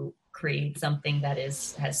to create something that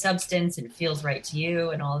has substance and feels right to you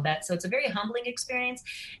and all of that. So it's a very humbling experience,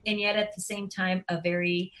 and yet at the same time a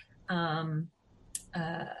very I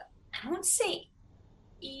won't say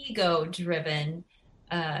ego driven.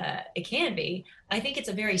 It can be. I think it's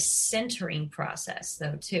a very centering process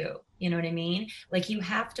though too. You know what I mean? Like you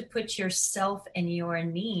have to put yourself and your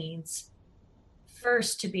needs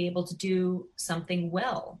first to be able to do something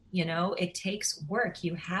well. It takes work.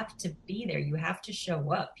 You have to be there. You have to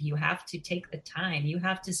show up. You have to take the time. You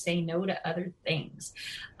have to say no to other things.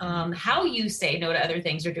 How you say no to other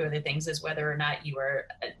things or do other things is whether or not you are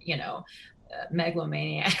a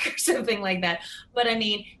megalomaniac or something like that. But I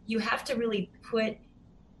mean, you have to really put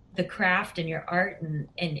the craft and your art and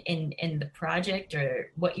the project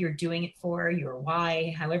or what you're doing it for, your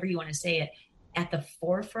why, however you want to say it, at the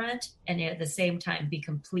forefront, and at the same time be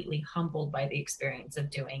completely humbled by the experience of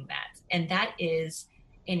doing that. And that is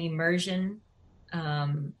an immersion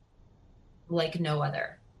like no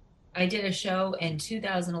other. I did a show in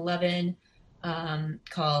 2011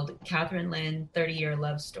 called Cathryn, Lynne 30-Year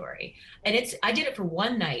Love Story. And I did it for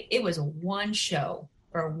one night. It was one show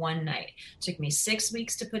for one night. It took me 6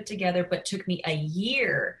 weeks to put together, but took me a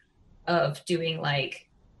year of doing like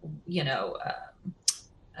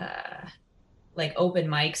open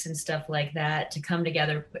mics and stuff like that to come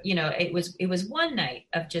together. It was one night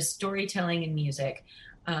of just storytelling and music.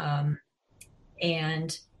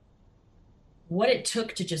 And what it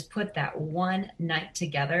took to just put that one night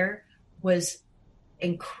together was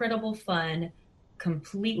incredible fun,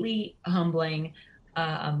 completely humbling.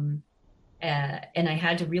 And I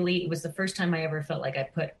had to really, it was the first time I ever felt like I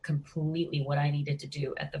put completely what I needed to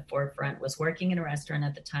do at the forefront. Was working in a restaurant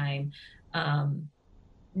at the time.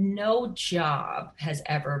 No job has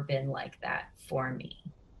ever been like that for me.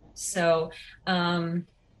 So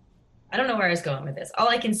I don't know where I was going with this. All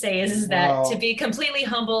I can say is that to be completely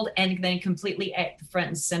humbled and then completely at the front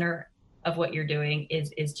and center of what you're doing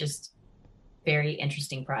is just very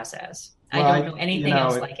interesting process. I don't know anything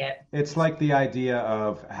else like it. It's like the idea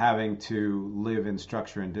of having to live in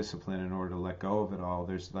structure and discipline in order to let go of it all.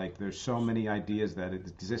 There's so many ideas that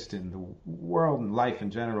exist in the world and life in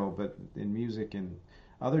general, but in music and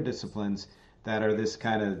other disciplines that are this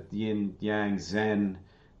kind of yin yang zen,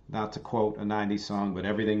 not to quote a 90s song, but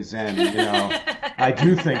everything's zen, I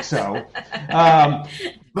do think so. But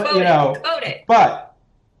quote it. But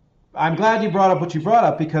I'm glad you brought up what you brought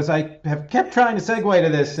up because I have kept trying to segue to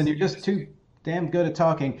this and you're just too damn good at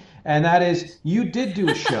talking, and that is you did do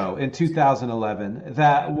a show in 2011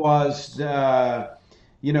 that was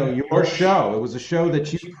your show. It was a show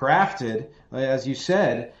that you crafted, as you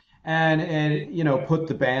said, and put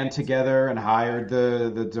the band together and hired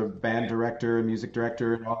the band director and music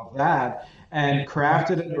director and all of that, and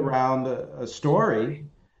crafted it around a story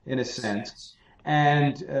in a sense.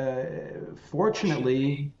 And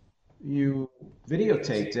fortunately, you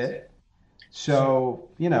videotaped it, so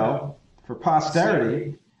for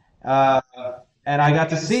posterity. Uh, and I got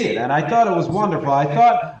to see it, and I thought it was wonderful.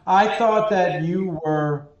 I thought that you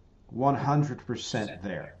were 100%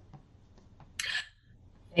 there.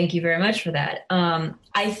 Thank you very much for that.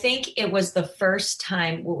 I think it was the first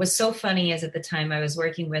time. What was so funny is at the time I was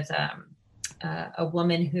working with a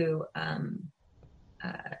woman who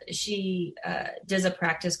she does a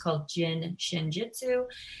practice called Jin Shinjitsu,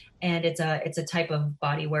 and it's a type of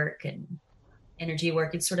body work and energy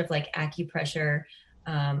work. It's sort of like acupressure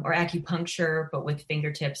or acupuncture, but with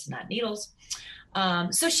fingertips, not needles.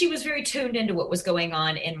 So she was very tuned into what was going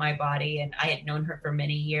on in my body, and I had known her for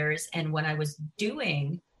many years. And when I was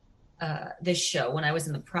doing this show, when I was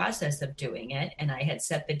in the process of doing it, and I had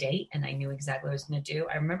set the date and I knew exactly what I was going to do,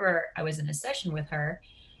 I remember I was in a session with her,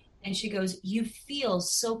 and she goes, "You feel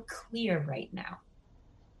so clear right now."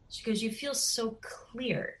 She goes, "You feel so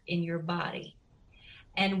clear in your body."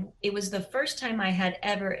 And it was the first time I had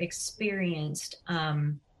ever experienced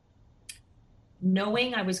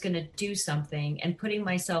knowing I was going to do something and putting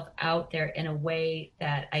myself out there in a way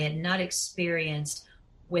that I had not experienced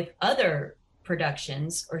with other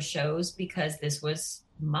productions or shows, because this was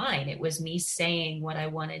mine. It was me saying what I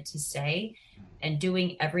wanted to say and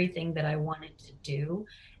doing everything that I wanted to do.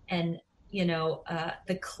 And,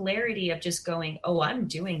 the clarity of just going, oh, I'm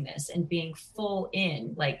doing this, and being full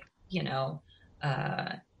in, like,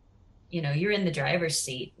 uh, you're in the driver's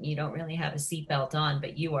seat. You don't really have a seatbelt on,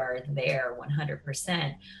 but you are there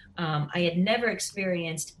 100%. I had never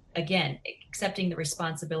experienced, again, accepting the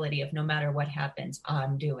responsibility of no matter what happens,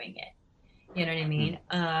 I'm doing it. You know what I mean?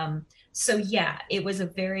 So yeah, it was a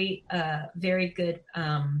very, very good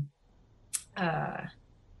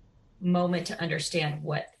moment to understand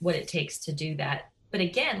what it takes to do that. But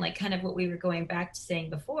again, like kind of what we were going back to saying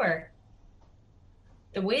before,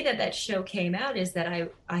 the way that show came out is that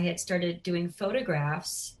I had started doing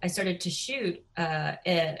photographs. I started to shoot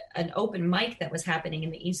an open mic that was happening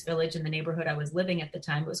in the East Village in the neighborhood I was living at the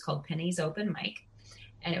time. It was called Penny's Open Mic,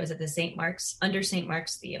 and it was at the under St.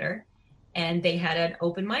 Mark's Theater. And they had an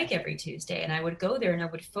open mic every Tuesday, and I would go there and I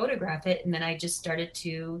would photograph it. And then I just started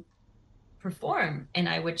to perform, and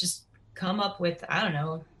I would just come up with, I don't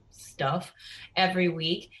know, stuff every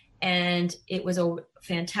week. And it was a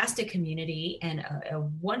fantastic community and a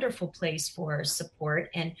wonderful place for support.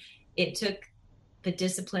 And it took the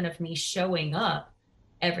discipline of me showing up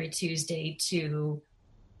every Tuesday to,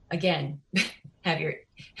 again,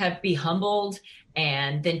 be humbled,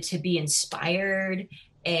 and then to be inspired,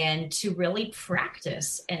 and to really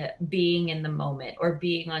practice being in the moment, or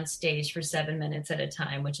being on stage for 7 minutes at a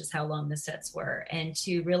time, which is how long the sets were, and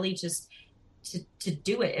to really just to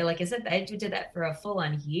do it. Like I said, I did that for a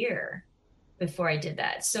full-on year before I did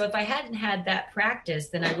that. So if I hadn't had that practice,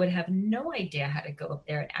 then I would have no idea how to go up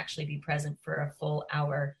there and actually be present for a full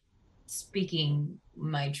hour speaking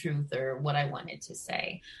my truth or what I wanted to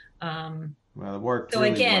say. Well, it worked so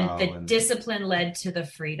really again, well, the discipline led to the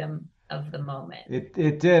freedom of the moment.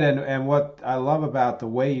 It did, and what I love about the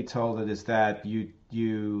way you told it is that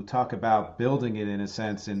you talk about building it in a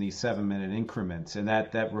sense in these 7 minute increments, and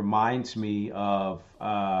that reminds me of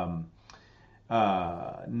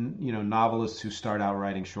novelists who start out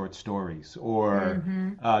writing short stories, or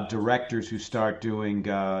directors who start doing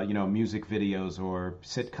music videos or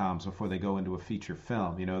sitcoms before they go into a feature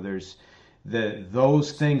film. There's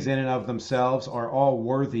those things in and of themselves are all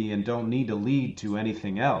worthy and don't need to lead to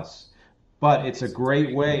anything else. But it's a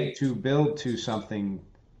great way to build to something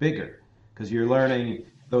bigger, because you're learning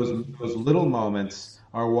those little moments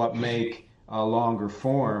are what make a longer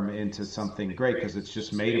form into something great, because it's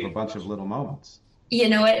just made of a bunch of little moments. You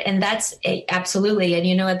know what? And that's absolutely. And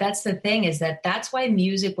you know what? That's the thing, is that's why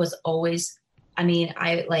music was always, I mean,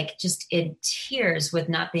 I like just in tears with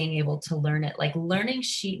not being able to learn it, like learning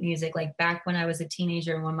sheet music, like back when I was a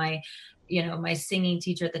teenager, when my singing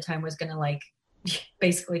teacher at the time was going to like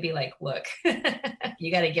basically be like, look,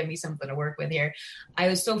 you got to give me something to work with here. I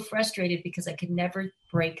was so frustrated because I could never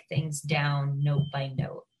break things down note by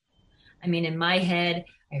note. I mean, in my head,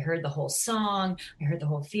 I heard the whole song, I heard the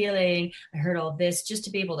whole feeling, I heard all this, just to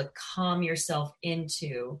be able to calm yourself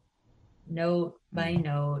into note by Mhm.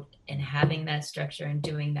 note, and having that structure and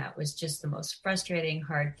doing that was just the most frustrating,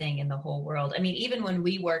 hard thing in the whole world. I mean, even when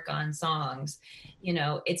we work on songs,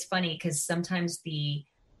 it's funny because sometimes the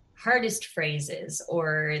hardest phrases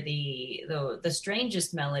or the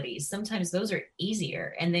strangest melodies, sometimes those are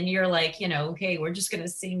easier, and then you're like, okay, we're just going to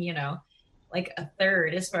sing, like a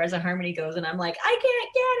third as far as a harmony goes, and I'm like, I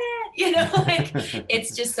can't get it, like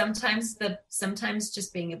it's just sometimes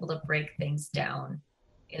just being able to break things down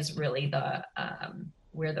is really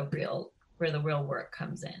where the real work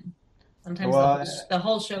comes in. Sometimes Well, the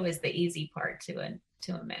whole show is the easy part to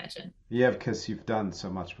imagine. yeah, because you've done so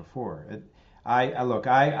much before. I look,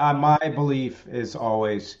 my belief is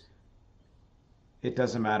always it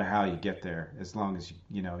doesn't matter how you get there as long as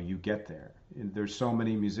you get there. And there's so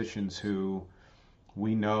many musicians who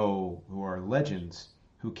we know who are legends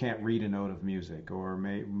who can't read a note of music, or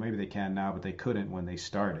maybe they can now, but they couldn't when they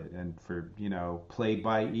started, and for played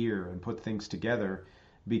by ear and put things together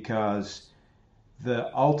because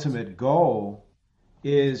the ultimate goal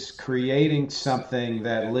is creating something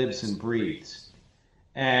that lives and breathes.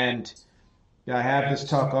 And I have this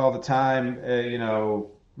talk all the time,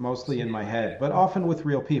 mostly in my head, but often with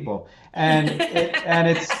real people. And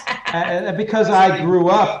because I grew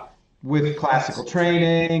up with classical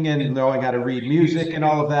training and knowing how to read music and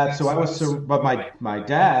all of that, so I was so. But my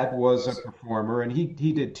dad was a performer, and he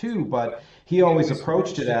did too. But he always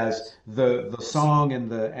approached it as the song and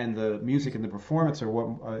the music and the performance are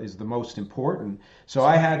what is the most important. So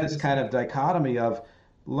I had this kind of dichotomy of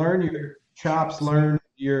learn your chops, learn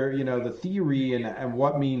your, the theory and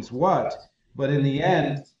what means what. But in the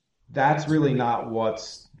end, that's really not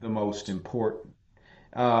what's the most important.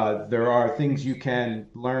 There are things you can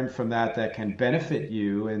learn from that can benefit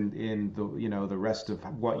you in the the rest of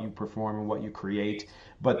what you perform and what you create.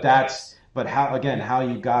 But how again how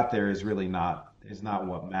you got there is not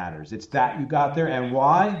what matters. It's that you got there and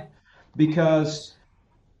why? Because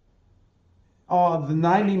the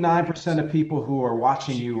 99% of people who are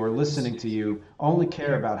watching you or listening to you only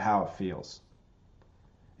care about how it feels.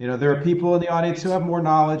 There are people in the audience who have more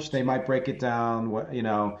knowledge. They might break it down, but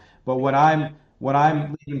when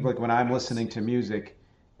I'm listening to music,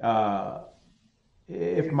 uh,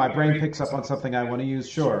 if my brain picks up on something I want to use,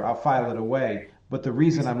 sure, I'll file it away. But the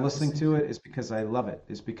reason I'm listening to it is because I love it.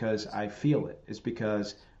 Is because I feel it. Is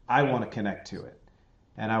because I want to connect to it,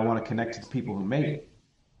 and I want to connect to the people who made it.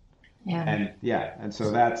 Yeah. And yeah, and so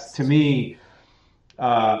that's to me,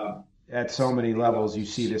 uh, at so many levels, you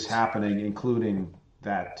see this happening, including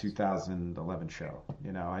that 2011 show.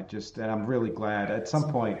 And I'm really glad at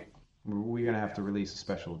some point we're going to have to release a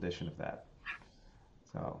special edition of that.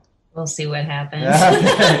 So, We'll see what happens.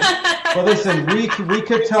 okay. Well, listen, we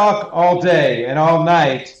could talk all day and all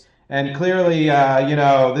night. And clearly,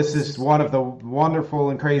 this is one of the wonderful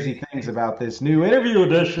and crazy things about this new interview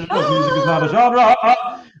edition of Music is Not a Genre.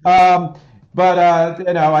 Um, but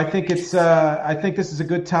I think this is a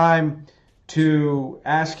good time to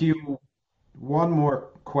ask you one more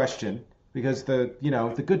question because the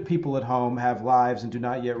good people at home have lives and do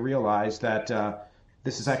not yet realize that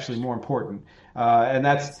this is actually more important. And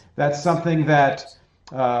that's something that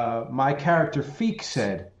my character Feek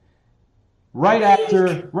said right after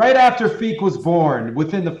Feek was born.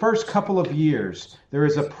 Within the first couple of years, there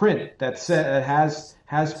is a print that has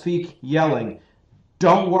Feek yelling,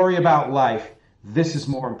 "Don't worry about life. This is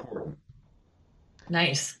more important."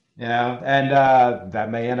 Nice. And that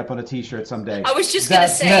may end up on a T-shirt someday. I was just gonna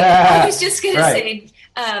That's say. I was just gonna right.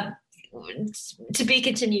 say. To be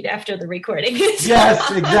continued after the recording.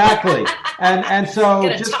 Yes, exactly. And so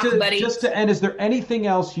Gonna just talk, to buddy. just to end, is there anything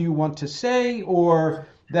else you want to say, or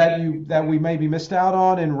that we maybe missed out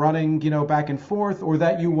on in running, back and forth, or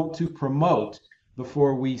that you want to promote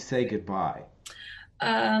before we say goodbye?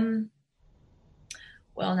 Um,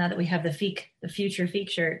 well, now that we have the future Feek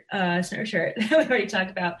shirt, snow shirt that we already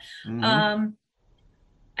talked about, Hmm. um,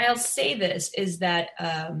 I'll say this is that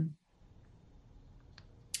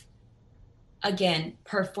again,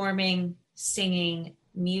 performing, singing,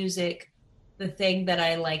 music, the thing that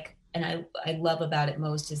I like and I love about it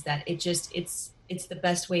most is that it's the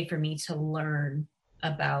best way for me to learn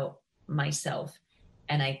about myself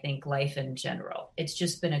and I think life in general. It's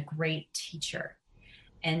just been a great teacher.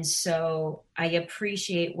 And so I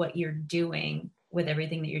appreciate what you're doing with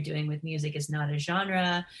everything that you're doing with Music is Not a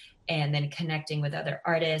Genre, and then connecting with other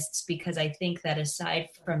artists, because I think that aside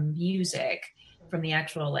from music, from the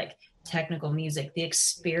actual like technical music, the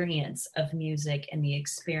experience of music and the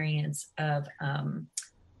experience of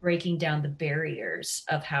breaking down the barriers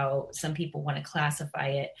of how some people want to classify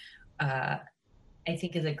it, I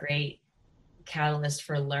think is a great catalyst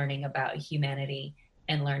for learning about humanity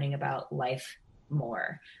and learning about life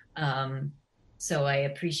more. So I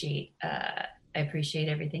appreciate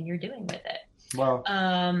everything you're doing with it. Well,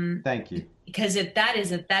 thank you. Because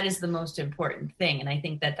that is the most important thing. And I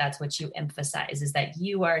think that's what you emphasize, is that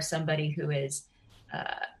you are somebody who is,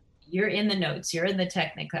 you're in the notes, you're in the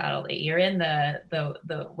technicality, you're in the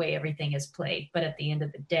way everything is played. But at the end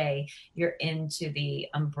of the day, you're into the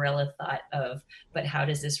umbrella thought of, but how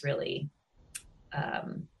does this really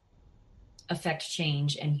affect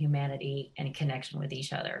change and humanity and connection with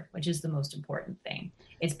each other, which is the most important thing.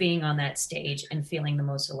 It's being on that stage and feeling the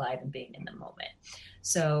most alive and being in the moment.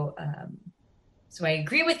 So I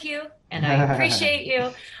agree with you and I appreciate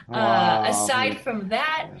you. Aside from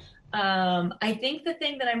that, I think the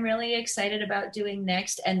thing that I'm really excited about doing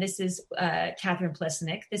next, and this is Cathryn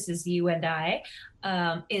Plesnick, this is you and I,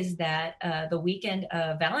 is that the weekend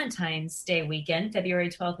of Valentine's Day weekend, February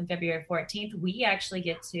 12th and February 14th, we actually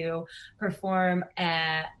get to perform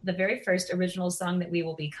the very first original song that we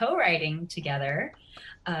will be co-writing together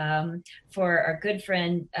for our good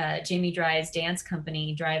friend Jamie Dry's dance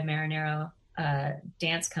company, Drive Marinero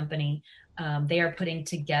Dance Company. They are putting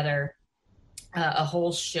together a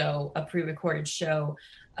whole show, a pre-recorded show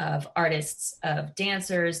of artists, of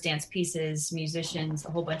dancers, dance pieces, musicians, a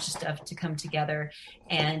whole bunch of stuff to come together.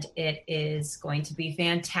 And it is going to be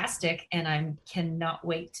fantastic. And I cannot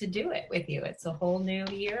wait to do it with you. It's a whole new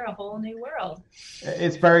year, a whole new world.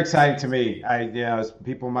 It's very exciting to me. As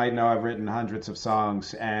people might know, I've written hundreds of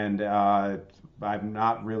songs, and I've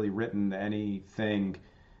not really written anything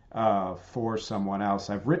for someone else.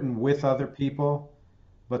 I've written with other people,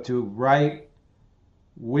 but to write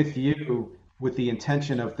with you with the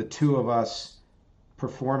intention of the two of us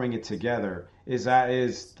performing it together is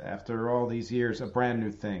after all these years a brand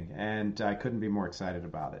new thing, and I couldn't be more excited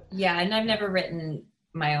about it. Yeah, and I've never written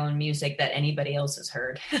my own music that anybody else has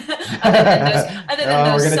heard. other than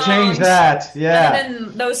those we're gonna songs, change that. Yeah. Other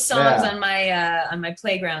than those songs on my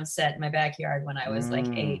playground set in my backyard when I was like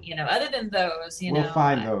 8, other than those, we'll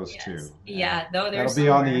find those too. Yeah, though that'll be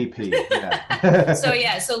on the EP. Yeah.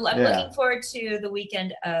 So I'm looking forward to the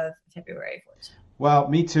weekend of February 14th. Well,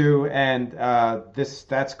 me too, and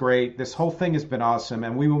that's great. This whole thing has been awesome,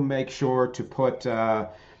 and we will make sure to put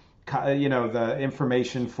the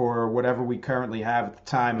information for whatever we currently have at the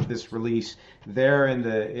time of this release there in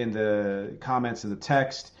the comments of the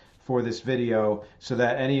text for this video, so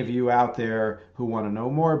that any of you out there who want to know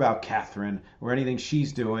more about Cathryn or anything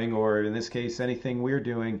she's doing, or in this case anything we're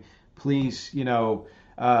doing, please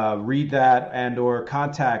read that and or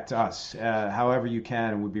contact us however you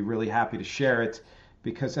can, and we'd be really happy to share it,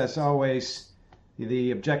 because as always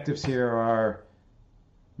the objectives here are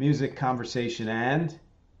music, conversation, and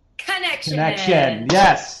connection.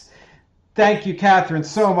 Yes. Thank you, Cathryn,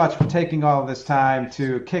 so much for taking all of this time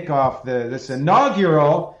to kick off this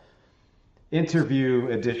inaugural interview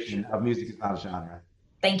edition of Music is Not a Genre.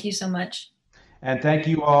 Thank you so much. And thank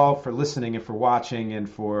you all for listening and for watching and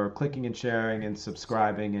for clicking and sharing and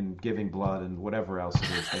subscribing and giving blood and whatever else it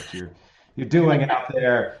is that you're doing out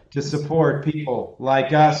there to support people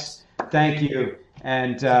like us. Thank you,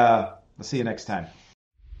 and I'll see you next time.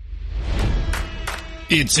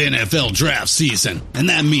 It's NFL draft season, and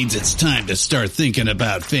that means it's time to start thinking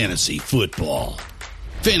about fantasy football.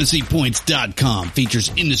 FantasyPoints.com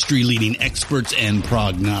features industry-leading experts and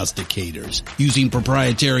prognosticators using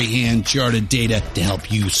proprietary hand-charted data to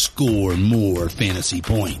help you score more fantasy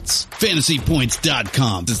points.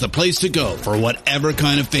 FantasyPoints.com is the place to go for whatever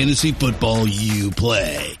kind of fantasy football you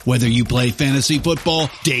play. Whether you play fantasy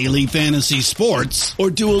football, daily fantasy sports,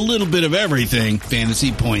 or do a little bit of everything,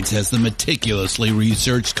 Fantasy Points has the meticulously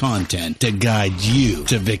researched content to guide you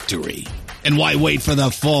to victory. And why wait for the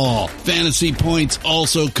fall? Fantasy Points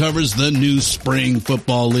also covers the new spring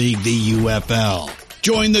football league, the UFL.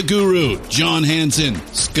 Join the guru, John Hansen,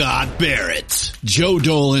 Scott Barrett, Joe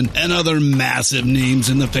Dolan, and other massive names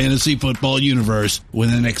in the fantasy football universe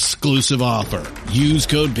with an exclusive offer. Use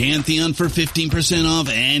code Pantheon for 15% off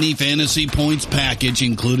any Fantasy Points package,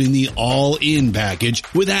 including the all-in package,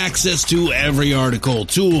 with access to every article,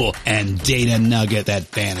 tool, and data nugget that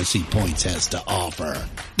Fantasy Points has to offer.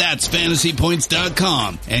 That's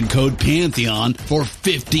FantasyPoints.com and code Pantheon for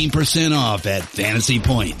 15% off at Fantasy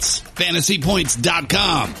Points.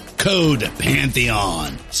 FantasyPoints.com, code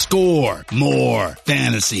Pantheon. Score more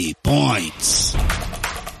fantasy points.